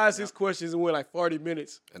did. those 5-6 questions, it went like 40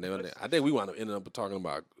 minutes. and then I think we wound up ending up talking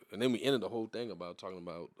about, and then we ended the whole thing about talking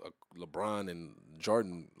about LeBron and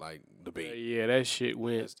Jordan like debate. Yeah, that shit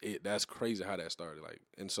went. That's crazy how that started. Like,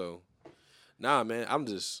 and so, nah, man,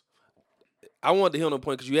 I wanted to hit on the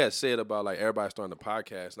point because you had said about like everybody starting the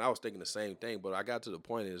podcast, and I was thinking the same thing. But I got to the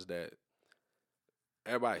point is that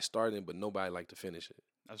everybody's starting, but nobody like to finish it.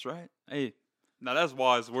 That's right. Hey, now that's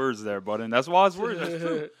wise words there, buddy. That's wise words. That's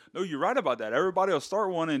true. No, you're right about that. Everybody will start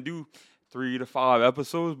one and do 3 to 5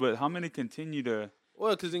 episodes, but how many continue to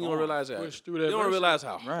Well, because then you don't realize that. Push through You that don't verse. realize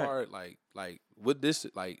how Right. hard, like with this,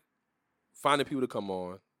 like finding people to come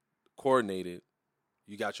on, coordinated.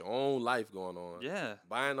 You got your own life going on. Yeah.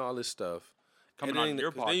 Buying all this stuff. Coming and out then, of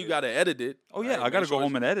your 'cause then you pocket. got to edit it. Oh, yeah. right? I got to Make go sure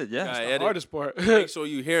home and edit. Yeah. gotta The edit. hardest part. Make sure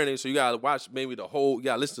you hearing it. So you got to watch maybe the whole. You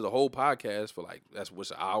got to listen to the whole podcast for like what's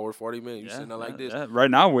an hour, 40 minutes. You sitting there like this. Yeah. Right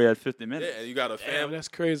now we're at 50 minutes. Yeah, and you got a Damn, family. that's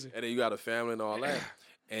crazy. And then you got a family and all that.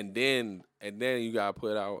 And then you gotta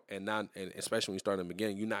put out and especially when you start in the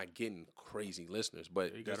beginning, you're not getting crazy listeners,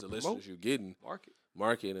 but you just gotta the promote. listeners you're getting, Market.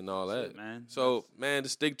 market and all That's that. it, man. So man,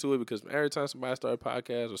 just stick to it because every time somebody start a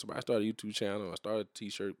podcast or somebody start a YouTube channel or start a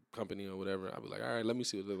t-shirt company or whatever, I'll be like, all right, let me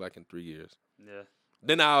see what it look like in 3 years. Yeah.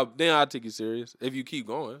 Then I'll take you serious if you keep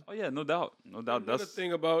going. Oh, yeah. No doubt. No doubt. Another That's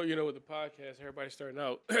thing about, with the podcast, everybody starting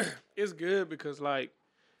out, it's good because, like,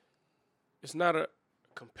 it's not a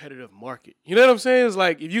competitive market. You know what I'm saying? It's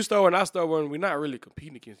like, if you start one, I start one, we're not really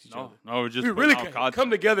competing against each other. No, just We putting really out can content. come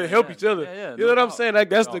together and help Yeah, each other. yeah, You no know what I'm doubt. saying? Like,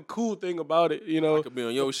 that's No. the cool thing about it, I could be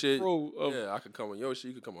on your shit. pro of- Yeah, I could come on your shit.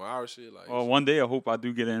 You could come on our shit. Like, Well, one day I hope I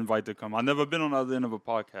do get an invite to come. I've never been on the other end of a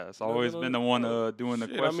podcast. I've always been the one doing the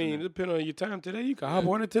Shit, question. I mean, depending on your time today, you can hop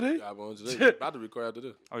on it today. I'm on today. About to record after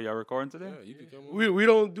this. Oh, y'all recording today? Yeah, you can come on. We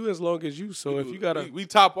don't do as long as you, so if you got we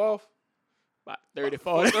top off. about 30,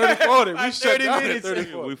 40. 30, 40. We About shut 30 down at minutes. 30,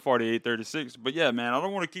 Yeah, 40. we 48, 36. But yeah, man, I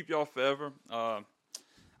don't want to keep y'all forever.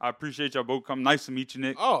 I appreciate y'all both coming. Nice to meet you,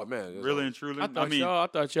 Nick. Oh man, that's Really all. and truly. I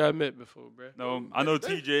thought y'all met before, bro. No, I know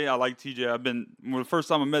TJ. I like TJ. The first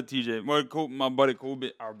time I met TJ, my buddy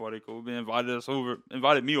Kobe, our buddy Kobe,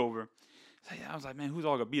 invited me over. So, yeah, I was like, man, who's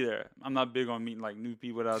all gonna be there? I'm not big on meeting like new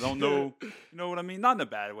people that I don't know. You know what I mean? Not in a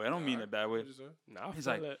bad way. I don't mean it a bad way. Nah, He's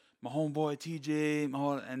like, my homeboy TJ,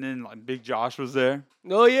 and then like Big Josh was there.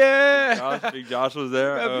 oh yeah, Big Josh was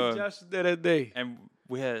there. Josh was there that day. And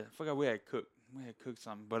we had cooked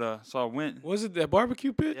something. But so I went. Was it that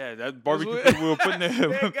barbecue pit? Yeah, that barbecue what- pit we were putting there.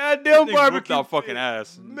 That goddamn That thing barbecue whipped our pit. fucking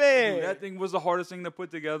ass. Man. Dude, that thing was the hardest thing to put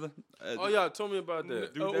together. Oh yeah, tell me about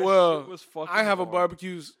that. Dude, Oh, that well, shit was fucking I have a hard.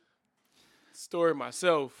 barbecue story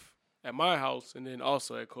myself at my house, and then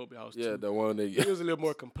also at Kobe house. Yeah, too. the one that It was a little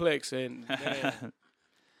more complex, and man,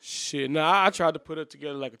 shit. Nah, I tried to put it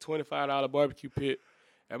together like a $25 barbecue pit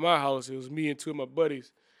at my house. It was me and two of my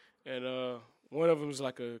buddies, and one of them is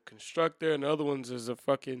like a constructor, and the other one's is a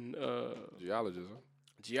fucking geologist. Huh?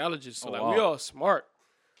 geologist. So Oh, like wow. we all smart,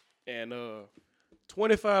 and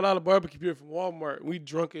 $25 barbecue pit from Walmart. We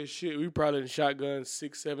drunk as shit. We probably done shotgun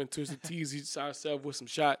 6, 7 Twisted Teas each ourselves with some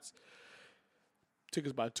shots. Took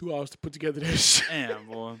us about 2 hours to put together that shit. Damn,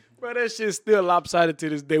 boy. Bro, that shit's still lopsided to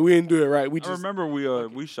this day. We didn't do it right. We I just remember we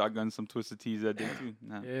shotgunned some Twisted Teas that day too.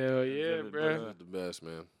 Nah. hell yeah, But, bro. That's the best,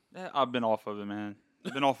 man. Yeah, I've been off of it, man.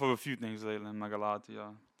 I've been off of a few things lately. I'm not gonna lie to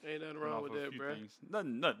y'all. Ain't nothing Been wrong off with of a that, few bro. things.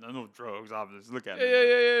 Nothing, no drugs, obviously. Look at Yeah,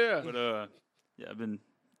 me. yeah. But yeah, I've been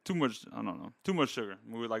too much. I don't know, too much sugar.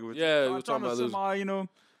 We were like, Yeah, we I'm were trying talking to about this. semi, you know.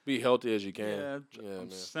 Be healthy as you can. Yeah, Yeah, I'm man.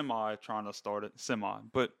 semi trying to start it,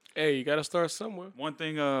 But Hey, you gotta start somewhere. one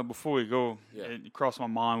thing before we go, Yeah. it crossed my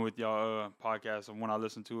mind with y'all podcast, and when I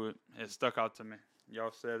listened to it, it stuck out to me.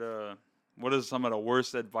 Y'all said, what is some of the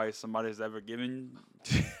worst advice somebody's ever given?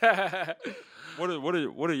 What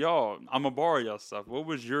are y'all? I'm gonna borrow y'all stuff. What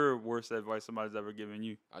was your worst advice somebody's ever given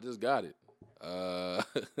you? I just got it. I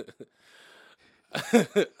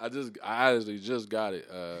honestly just got it.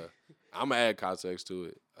 I'm gonna add context to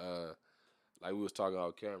it. Like we was talking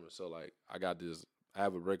off camera, so like I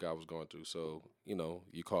have a break I was going through. So,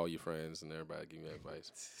 you call your friends and everybody give you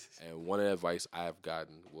advice. And one of the advice I've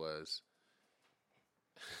gotten was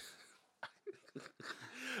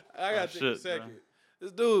I gotta take a shit, bro. second.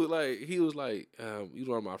 This dude, like, he was like, he's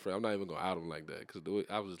one of my friends. I'm not even gonna out him like that because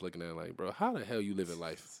I was just looking at him like, bro, how the hell you living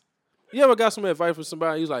life? You ever got some advice from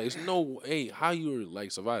somebody? He's like, it's no way. How you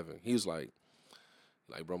like surviving? He's like,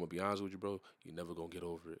 bro, I'm gonna be honest with you, bro. You never gonna get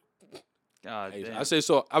over it. God damn. I say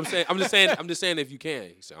so. I'm just saying if you can.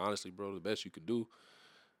 He said, honestly, bro, the best you could do.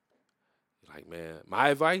 Like, man, my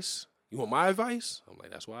advice. You want my advice? I'm like,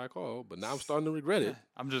 that's why I called. But now I'm starting to regret it.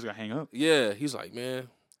 I'm just gonna hang up. Yeah. He's like, man,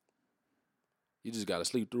 you just gotta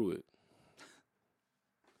sleep through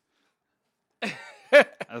it.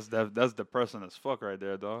 That's depressing as fuck right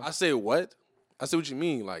there, dog. I say, what? I said, what you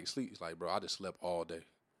mean? Like, sleep? He's like, bro, I just slept all day.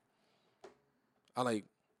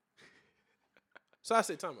 So I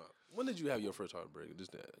said, time out. When did you have your first heartbreak? This,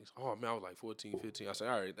 that. He's, oh, man, I was like 14, 15. I said,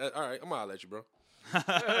 all right, I'm going to let you, bro.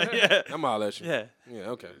 Yeah. I'm going to let you. Yeah. Yeah,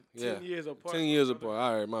 okay. Yeah. 10 years apart. 10 years apart.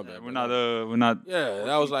 All right, my bad. We're bro. not. Yeah,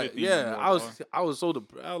 that was like, 15 yeah, anymore, I was so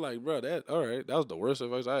depressed. I was like, bro, all right, that was the worst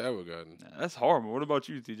advice I ever gotten. That's horrible. What about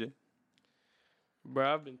you, TJ?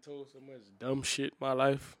 Bro, I've been told so much dumb shit in my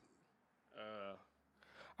life.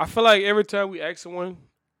 I feel like every time we ask someone,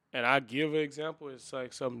 and I give an example, it's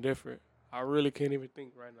like something different. I really can't even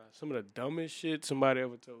think right now. Some of the dumbest shit somebody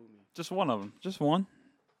ever told me. Just one of them. Just one.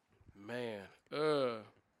 Man, all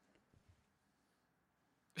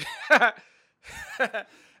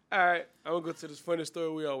right, I'm gonna go to this funny story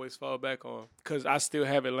we always fall back on because I still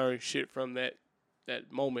haven't learned shit from that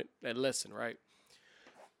moment, that lesson, right?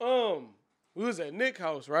 We was at Nick's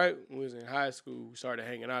house, right? We was in high school. We started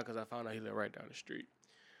hanging out because I found out he lived right down the street.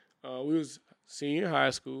 We was senior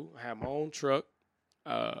high school. I had my own truck.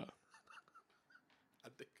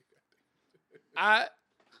 I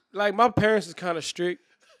like my parents is kind of strict,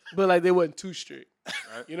 but like they wasn't too strict.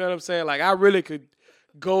 Right? You know what I'm saying? Like I really could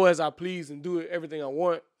go as I please and do everything I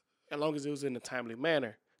want as long as it was in a timely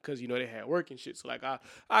manner. Cause you know they had work and shit. So like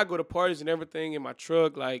I go to parties and everything in my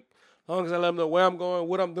truck. Like as long as I let them know where I'm going,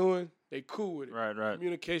 what I'm doing, they cool with it. Right.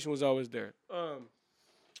 Communication was always there.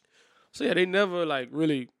 So yeah, they never like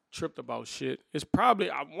really tripped about shit. It's probably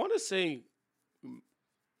I want to say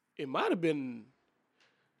it might have been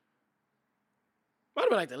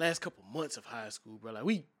like the last couple months of high school, bro. Like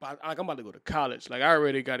I'm about to go to college. Like I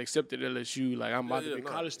already got accepted at LSU. Like I'm about to be a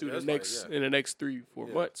college student in the next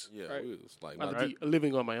 3-4 months. Yeah, right? we was like about to be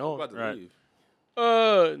living on my own. About to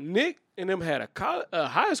leave. Nick and them had a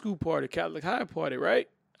high school party, Catholic high party, right?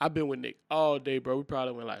 I've been with Nick all day, bro. We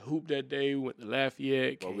probably went like hoop that day. We went to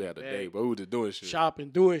Lafayette. Well, we had a day, but we were just doing shit. Shopping,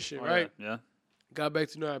 doing shit, right? Yeah. Got back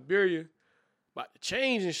to New Iberia, about to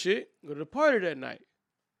change and shit. Go to the party that night.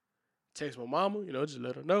 Text my mama, just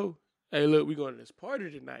let her know. Hey, look, we going to this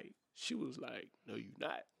party tonight. She was like, no, you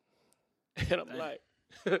not. And I'm like,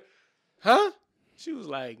 huh? She was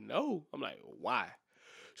like, no. I'm like, why?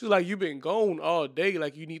 She was like, you been gone all day.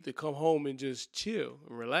 Like, you need to come home and just chill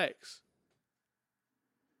and relax.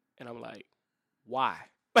 And I'm like, why?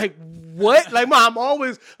 Like, what? Like, I'm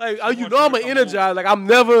always, like, I'm an energized. Like, I'm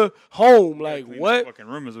never home. Like, what? Fucking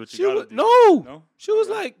room is what She you gotta was, do. no. She was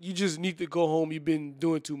like, you just need to go home. You've been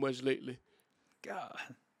doing too much lately. God.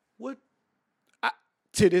 What?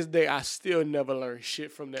 To this day, I still never learned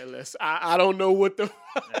shit from that lesson. I don't know what the.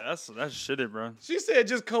 Yeah, that's shitty, bro. She said,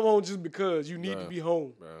 just come home just because you need to be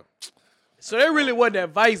home. Bro. So that really wasn't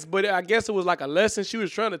advice, but I guess it was like a lesson she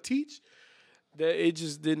was trying to teach. That it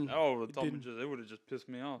just didn't. Oh, it would have just pissed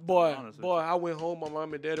me off. Boy, I went home. My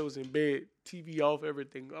mom and dad was in bed, TV off,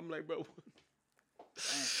 everything. I'm like, bro,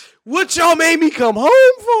 what y'all made me come home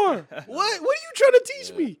for? What are you trying to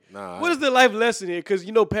teach me? What is the life lesson here? Because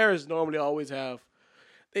parents normally always have.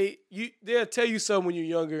 They'll tell you something when you're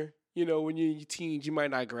younger. When you're in your teens, you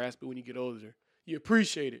might not grasp it. When you get older, you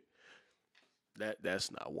appreciate it. That's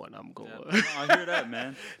not one I'm going. Yeah, I hear that,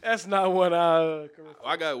 man. That's not one I. All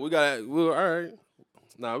right.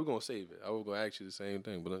 Nah, we're gonna save it. I was gonna ask you the same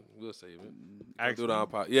thing, but we'll save it. Do it on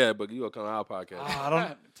our yeah, but you gonna come on our podcast. I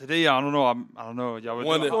don't know. I don't know. Y'all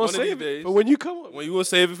one of these days. But when you come on, when you will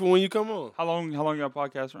save it for when you come on. How long your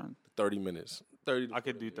podcast run? 30 minutes. 30. I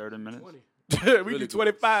could do 30 minutes. 20. We do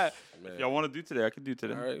 25. If y'all want to do today, I could do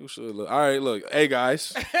today. All right, we should look. All right, look. Hey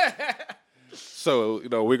guys. So,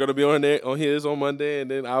 we're going to be on his on Monday,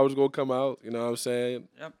 and then ours going to come out. You know what I'm saying?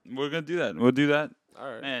 Yep, we're going to do that. We'll do that.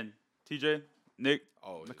 All right. Man, TJ, Nick,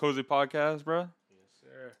 the Cozy Podcast, bro. Yes,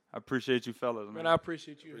 sir. I appreciate you fellas, man. Man, I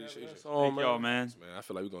appreciate you. Thank y'all, man. Man, I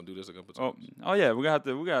feel like we're going to do this a couple times. Oh, yeah, we got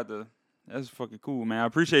to. That's fucking cool, man. I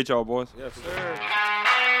appreciate y'all, boys. Yes, sir.